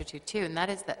know the answer to, too, and that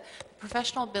is that the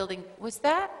professional building, was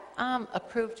that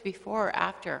approved before or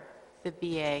after the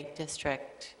BA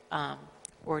district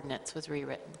ordinance was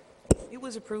rewritten? It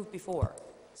was approved before.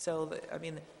 So,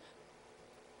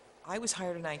 I was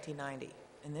hired in 1990,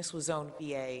 and this was zoned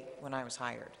BA when I was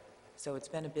hired. So it's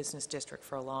been a business district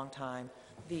for a long time.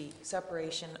 The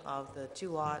separation of the 2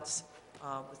 lots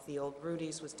with the old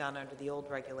Rudy's was done under the old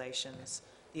regulations.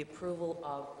 The approval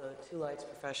of the 2 Lights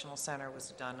Professional Center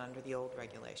was done under the old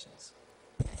regulations.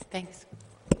 Thanks.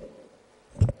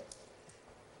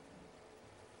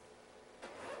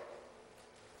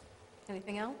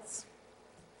 Anything else?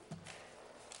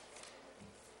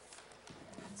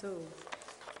 So,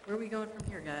 where are we going from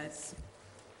here, guys?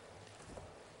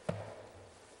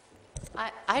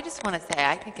 I just want to say,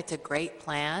 I think it's a great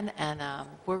plan, and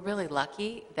we're really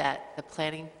lucky that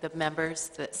the members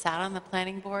that sat on the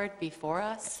planning board before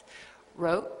us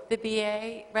wrote the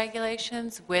BA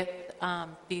regulations with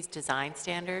these design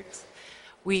standards.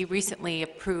 We recently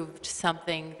approved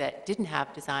something that didn't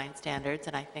have design standards,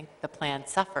 and I think the plan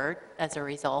suffered as a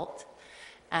result.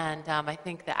 And I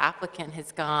think the applicant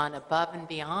has gone above and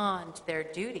beyond their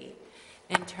duty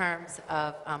in terms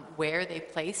of where they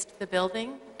placed the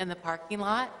building in the parking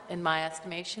lot. In my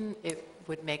estimation, it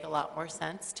would make a lot more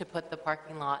sense to put the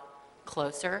parking lot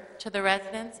closer to the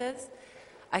residences.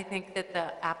 I think that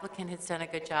the applicant has done a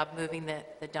good job moving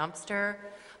the dumpster,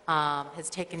 has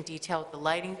taken detail with the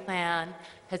lighting plan,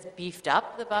 has beefed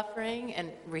up the buffering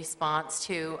in response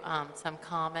to some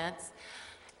comments.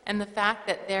 And the fact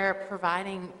that they're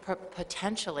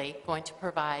potentially going to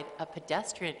provide a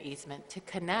pedestrian easement to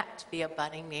connect the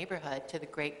abutting neighborhood to the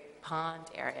Great Pond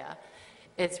area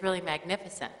is really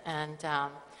magnificent. And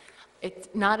it's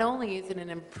not only is it an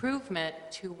improvement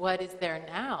to what is there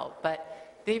now,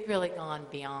 but they've really gone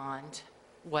beyond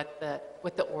what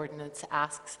the ordinance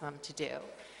asks them to do.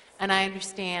 And I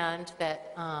understand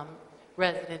that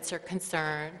residents are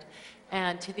concerned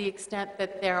And to the extent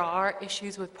that there are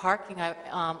issues with parking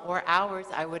or hours,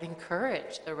 I would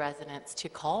encourage the residents to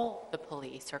call the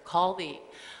police or call the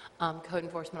code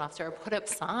enforcement officer or put up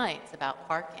signs about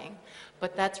parking.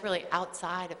 But that's really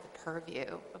outside of the purview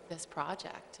of this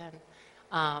project. And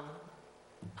I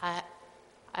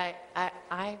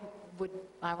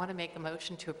want to make a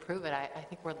motion to approve it. I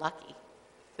think we're lucky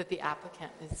that the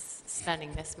applicant is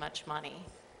spending this much money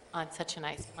on such a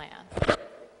nice plan.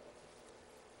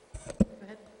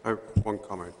 One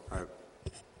comment.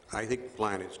 I think the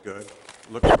plan is good.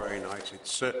 Looks very nice.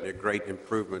 It's certainly a great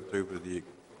improvement over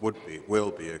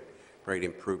will be a great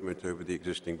improvement over the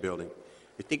existing building.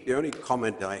 I think the only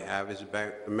comment I have is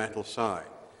about the metal side.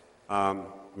 I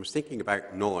was thinking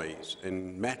about noise,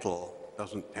 and metal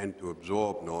doesn't tend to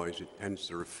absorb noise, it tends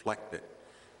to reflect it.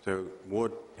 So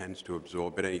wood tends to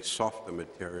absorb it, any softer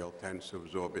material tends to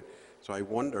absorb it. So I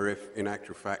wonder if, in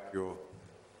actual fact, you're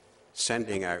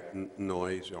sending out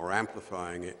noise or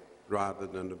amplifying it rather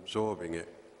than absorbing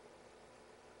it.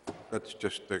 That's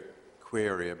just a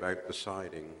query about the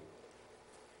siding.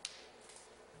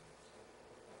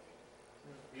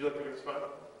 You looking to respond?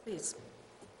 Please.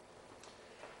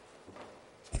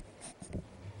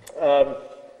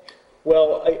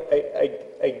 Well,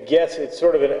 I guess it's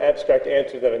sort of an abstract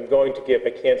answer that I'm going to give.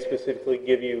 I can't specifically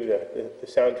give you the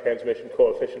sound transmission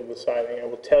coefficient of the siding. I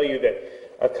will tell you that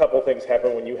a couple things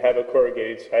happen when you have a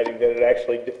corrugated siding, that it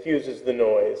actually diffuses the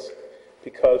noise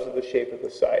because of the shape of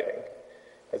the siding,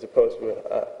 as opposed to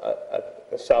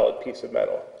a solid piece of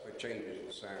metal. It changes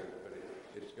the sound, but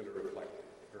it's going to reflect it,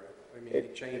 correct? I mean,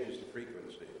 it changes the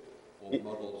frequency, or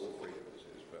models the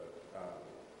frequencies,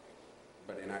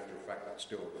 but in actual fact, that's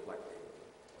still reflecting.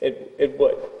 It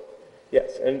would,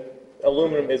 yes. And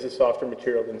aluminum is a softer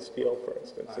material than steel, for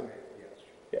instance. And,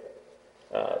 yes.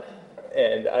 Yeah.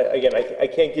 And I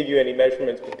can't give you any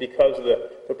measurements, but because of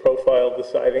the profile of the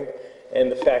siding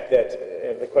and the fact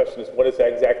that the question is what is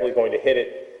exactly going to hit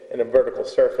it in a vertical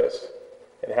surface,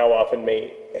 and how often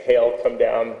may hail come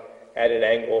down at an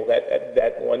angle that at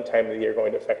that one time of the year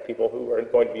going to affect people who are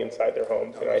going to be inside their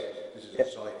homes. No, and this is a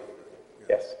siding.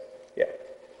 Yes. Yeah.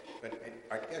 But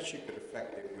I guess you could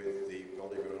affect it with the,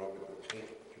 well, even not with the paint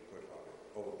that you put on it,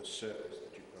 or the surface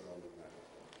that you put on the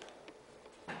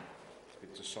metal. If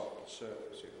it's a softer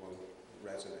surface, it won't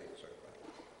resonate so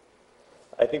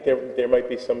well. I think there might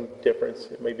be some difference.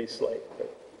 It may be slight, but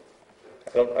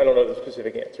I don't know the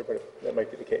specific answer, but that might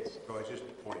be the case. So it's just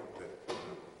a point that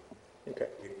okay.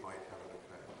 It might have an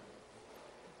effect.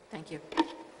 Thank you.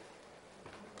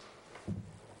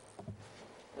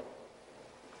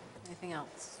 Anything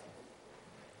else?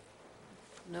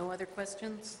 No other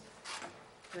questions?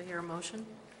 Do I hear a motion?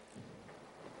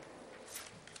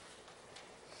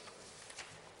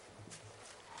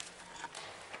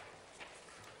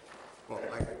 Well,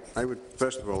 I would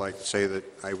first of all like to say that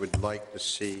I would like to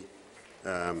see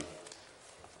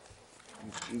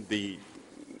the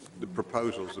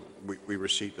proposals that we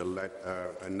received a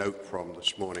note from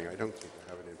this morning. I don't think I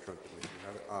have it in front of me. You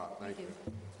have it? Ah, thank you.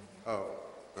 Oh,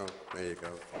 there you go.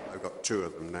 I've got two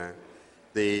of them now.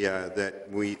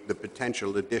 The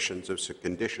potential additions of some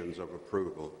conditions of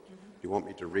approval. Do you want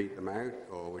me to read them out,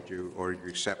 or would you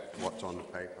accept what's on the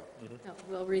paper? No,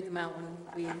 we'll read them out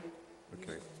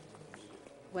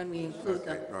when we include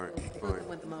them. All right, We'll include them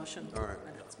with the motion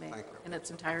when it's made in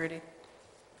its entirety.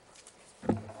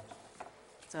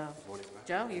 So,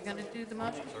 Joe, you're going to do the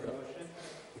motion?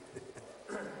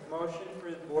 Motion for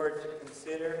the board to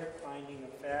consider finding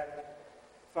of fact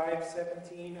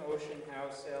 517 Ocean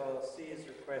House LLC is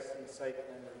requesting site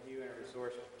plan review and a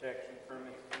resource protection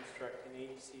permit to construct an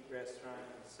 80-seat restaurant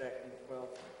in the second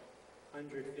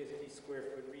 1,250 square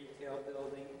foot retail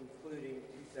building, including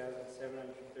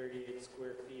 2,738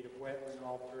 square feet of wetland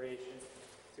alteration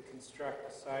to construct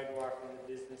a sidewalk in the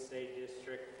Business A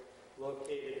district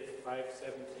located at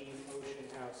 517 Ocean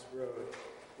House Road,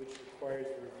 which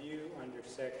requires review under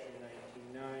Section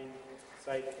 19.9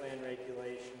 Site Plan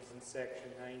Regulations and Section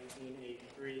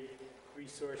 19.8.3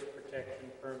 Resource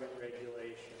Protection Permit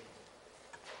Regulations.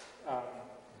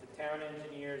 The town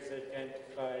engineers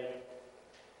identified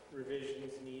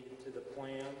revisions needed to the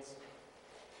plans.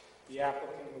 The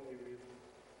applicant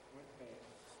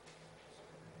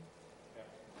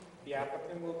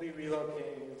will be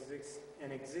relocating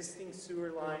an existing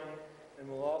sewer line and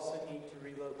will also need to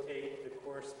relocate the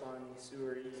corresponding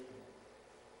sewer easement.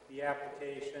 The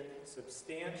application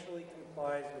substantially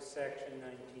complies with Section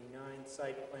 19.9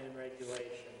 Site Plan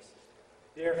Regulations.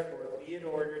 Therefore, be it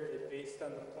ordered that based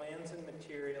on the plans and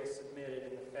materials submitted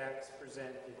and the facts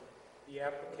presented, the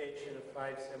application of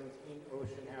 517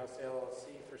 Ocean House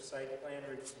LLC for site plan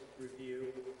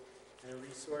review and a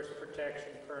resource protection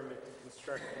permit to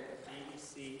construct a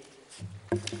DEC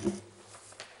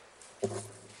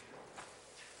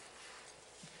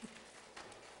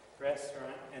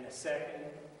restaurant and a second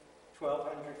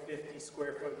 1,250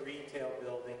 square foot retail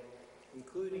building,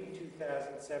 including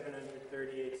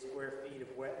 2,738 square feet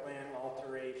of wetland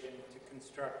alteration to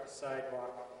construct a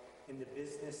sidewalk in the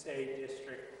Business A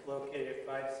district located at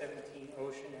 517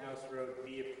 Ocean House Road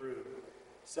be approved,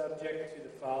 subject to the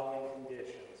following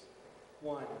conditions.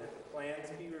 1, that the plans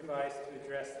be revised to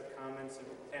address the comments of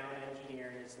the town engineer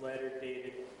in his letter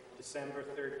dated December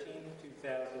 13,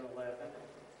 2011.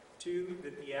 2,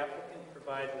 that the applicant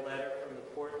provide a letter from the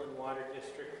Portland Water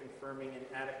District confirming an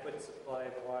adequate supply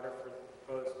of water for the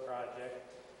proposed project.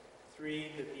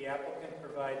 3, that the applicant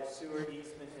provide a sewer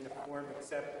easement in a form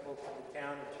acceptable to the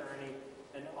town attorney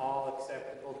and all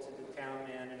acceptable to the town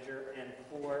manager. And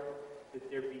 4, that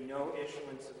there be no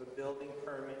issuance of a building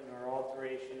permit nor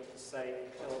alteration of the site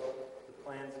until the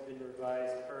plans have been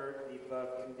revised per the above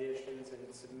conditions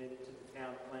and submitted to the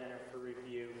town planner for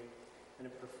review. And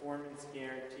a performance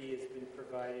guarantee has been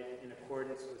provided in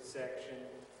accordance with section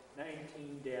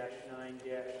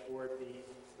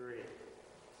 19-9-4B3.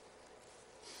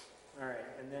 All right,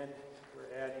 and then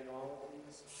we're adding all of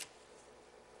these?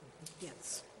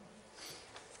 Yes.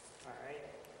 All right.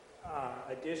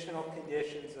 Additional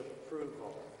conditions of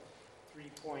approval.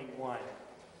 3.1,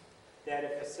 that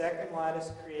if a second lot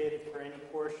is created for any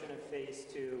portion of Phase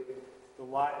 2, the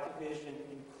lot division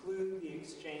include the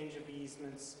exchange of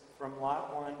easements from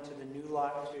Lot 1 to the new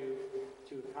Lot 2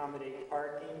 to accommodate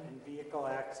parking and vehicle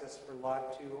access for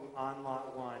Lot 2 on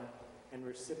Lot 1, and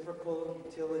reciprocal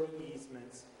utility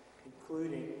easements,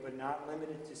 including but not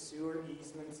limited to sewer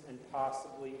easements and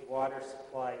possibly water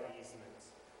supply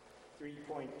easements.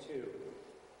 3.2,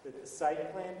 that the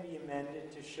site plan be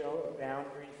amended to show a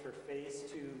boundary for Phase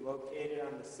 2 located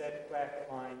on the setback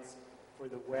lines for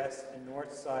the west and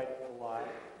north side of the lot,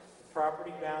 the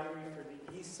property boundary for the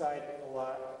east side of the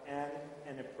lot, and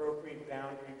an appropriate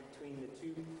boundary between the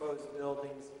two proposed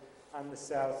buildings on the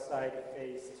south side of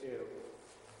Phase 2.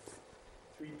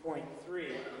 3.3,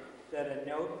 that a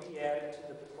note be added to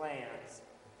the plans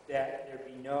that there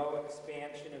be no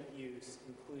expansion of use,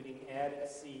 including added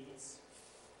seats,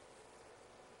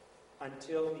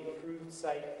 until the approved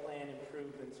site plan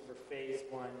improvements for Phase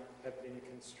 1 have been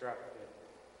constructed.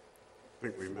 I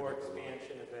think we missed Or a line.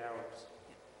 expansion of hours.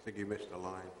 I think you missed a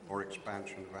line, or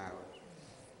expansion of hours.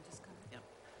 Yep.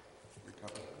 We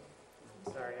covered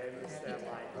that. Sorry, I missed that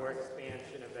line. Or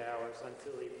expansion of hours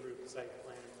until the approved site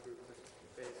plan improvements for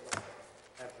Phase 1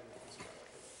 have been constructed.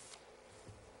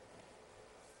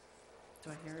 Do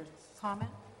I hear a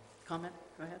comment? Comment?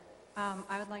 Go ahead.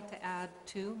 I would like to add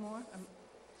 2 more.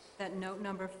 That note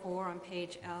number 4 on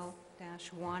page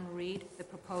L-1 read, the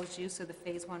proposed use of the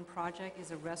Phase 1 project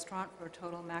is a restaurant for a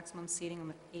total maximum seating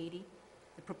of 80.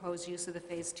 The proposed use of the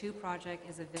Phase 2 project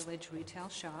is a village retail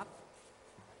shop.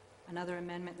 Another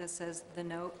amendment that says the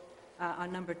note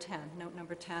on number 10, note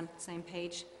number 10, same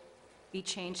page, be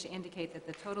changed to indicate that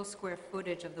the total square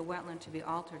footage of the wetland to be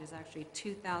altered is actually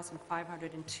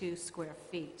 2,502 square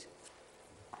feet.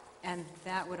 And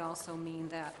that would also mean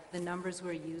that the numbers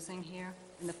we're using here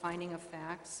in the finding of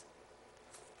facts,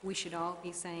 we should all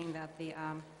be saying that the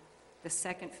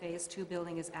second Phase 2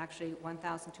 building is actually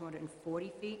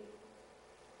 1,240 feet,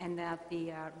 and that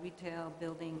the retail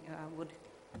building would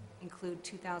include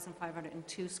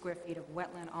 2,502 square feet of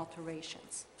wetland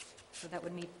alterations. So that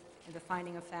would meet the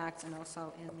finding of facts and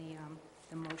also in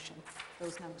the motion.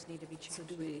 Those numbers need to be changed. So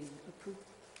do we approve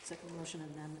second motion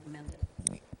and then amend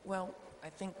it? Well, I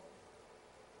think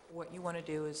what you want to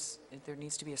do is, there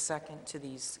needs to be a second to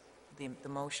the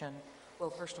motion. Well,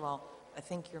 first of all, I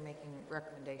think you're making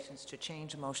recommendations to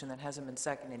change a motion that hasn't been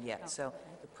seconded yet. So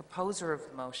the proposer of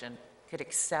the motion could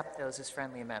accept those as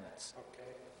friendly amendments.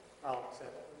 Okay, I'll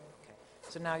accept them. Okay.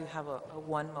 So now you have a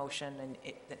one motion, and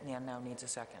that now needs a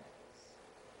second.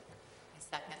 I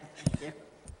second. Thank you.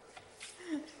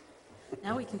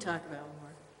 Now we can talk about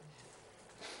more.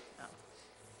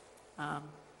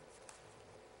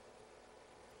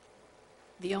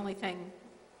 The only thing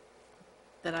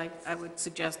that I would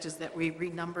suggest is that we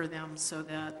renumber them so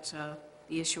that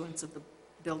the issuance of the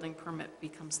building permit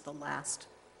becomes the last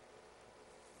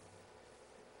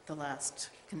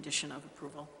condition of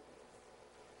approval,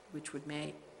 which would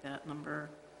make that number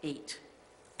 8.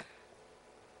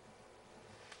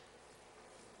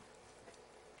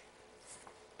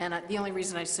 And the only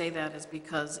reason I say that is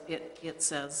because it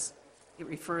says, it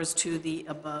refers to the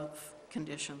above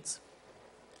conditions,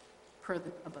 per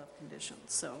the above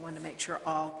conditions. So I want to make sure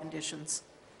all conditions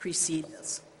precede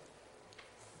this.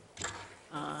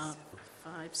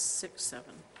 5, 6, 7,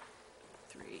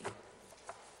 3,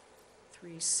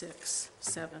 3, 6,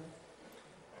 7.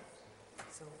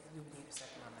 So you would need a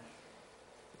second on that.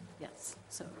 Yes,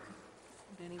 so,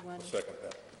 would anyone? I'll second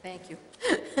that. Thank you.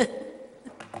 And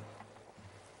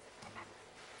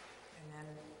then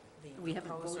the We haven't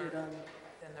proposer, voted on,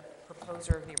 then the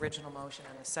proposer of the original motion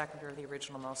and the seconder of the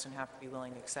original motion have to be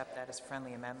willing to accept that as a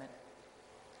friendly amendment.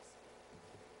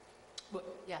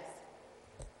 Yes.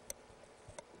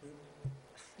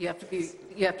 you have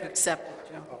to accept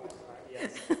it, Joe.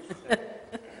 Yes.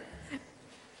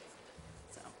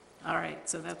 So, all right,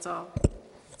 so that's all.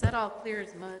 Is that all clear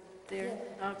as mud there?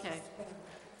 Okay.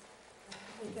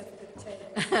 We got a good tape.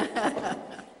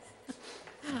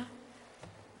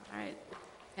 All right.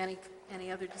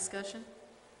 Any other discussion?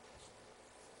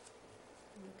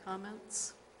 Any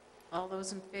comments? All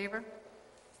those in favor?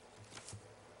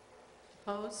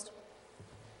 Opposed?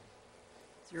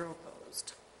 0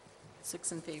 opposed.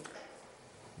 6 in favor.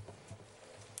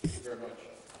 Thank you very much.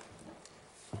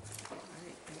 All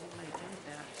right, I need my agenda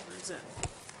back. Where is it?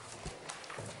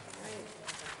 All right.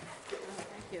 Oh,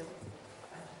 thank you.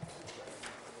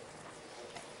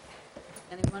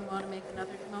 Anyone want to make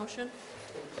another motion?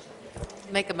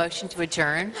 Make a motion to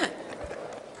adjourn?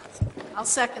 I'll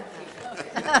second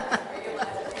that.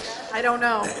 I don't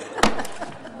know.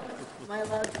 Am I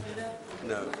allowed to do that?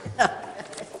 No.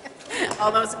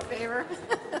 All those in favor?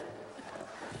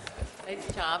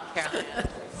 Nice job, Carolyn.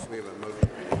 We have a motion.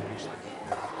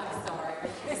 I'm sorry.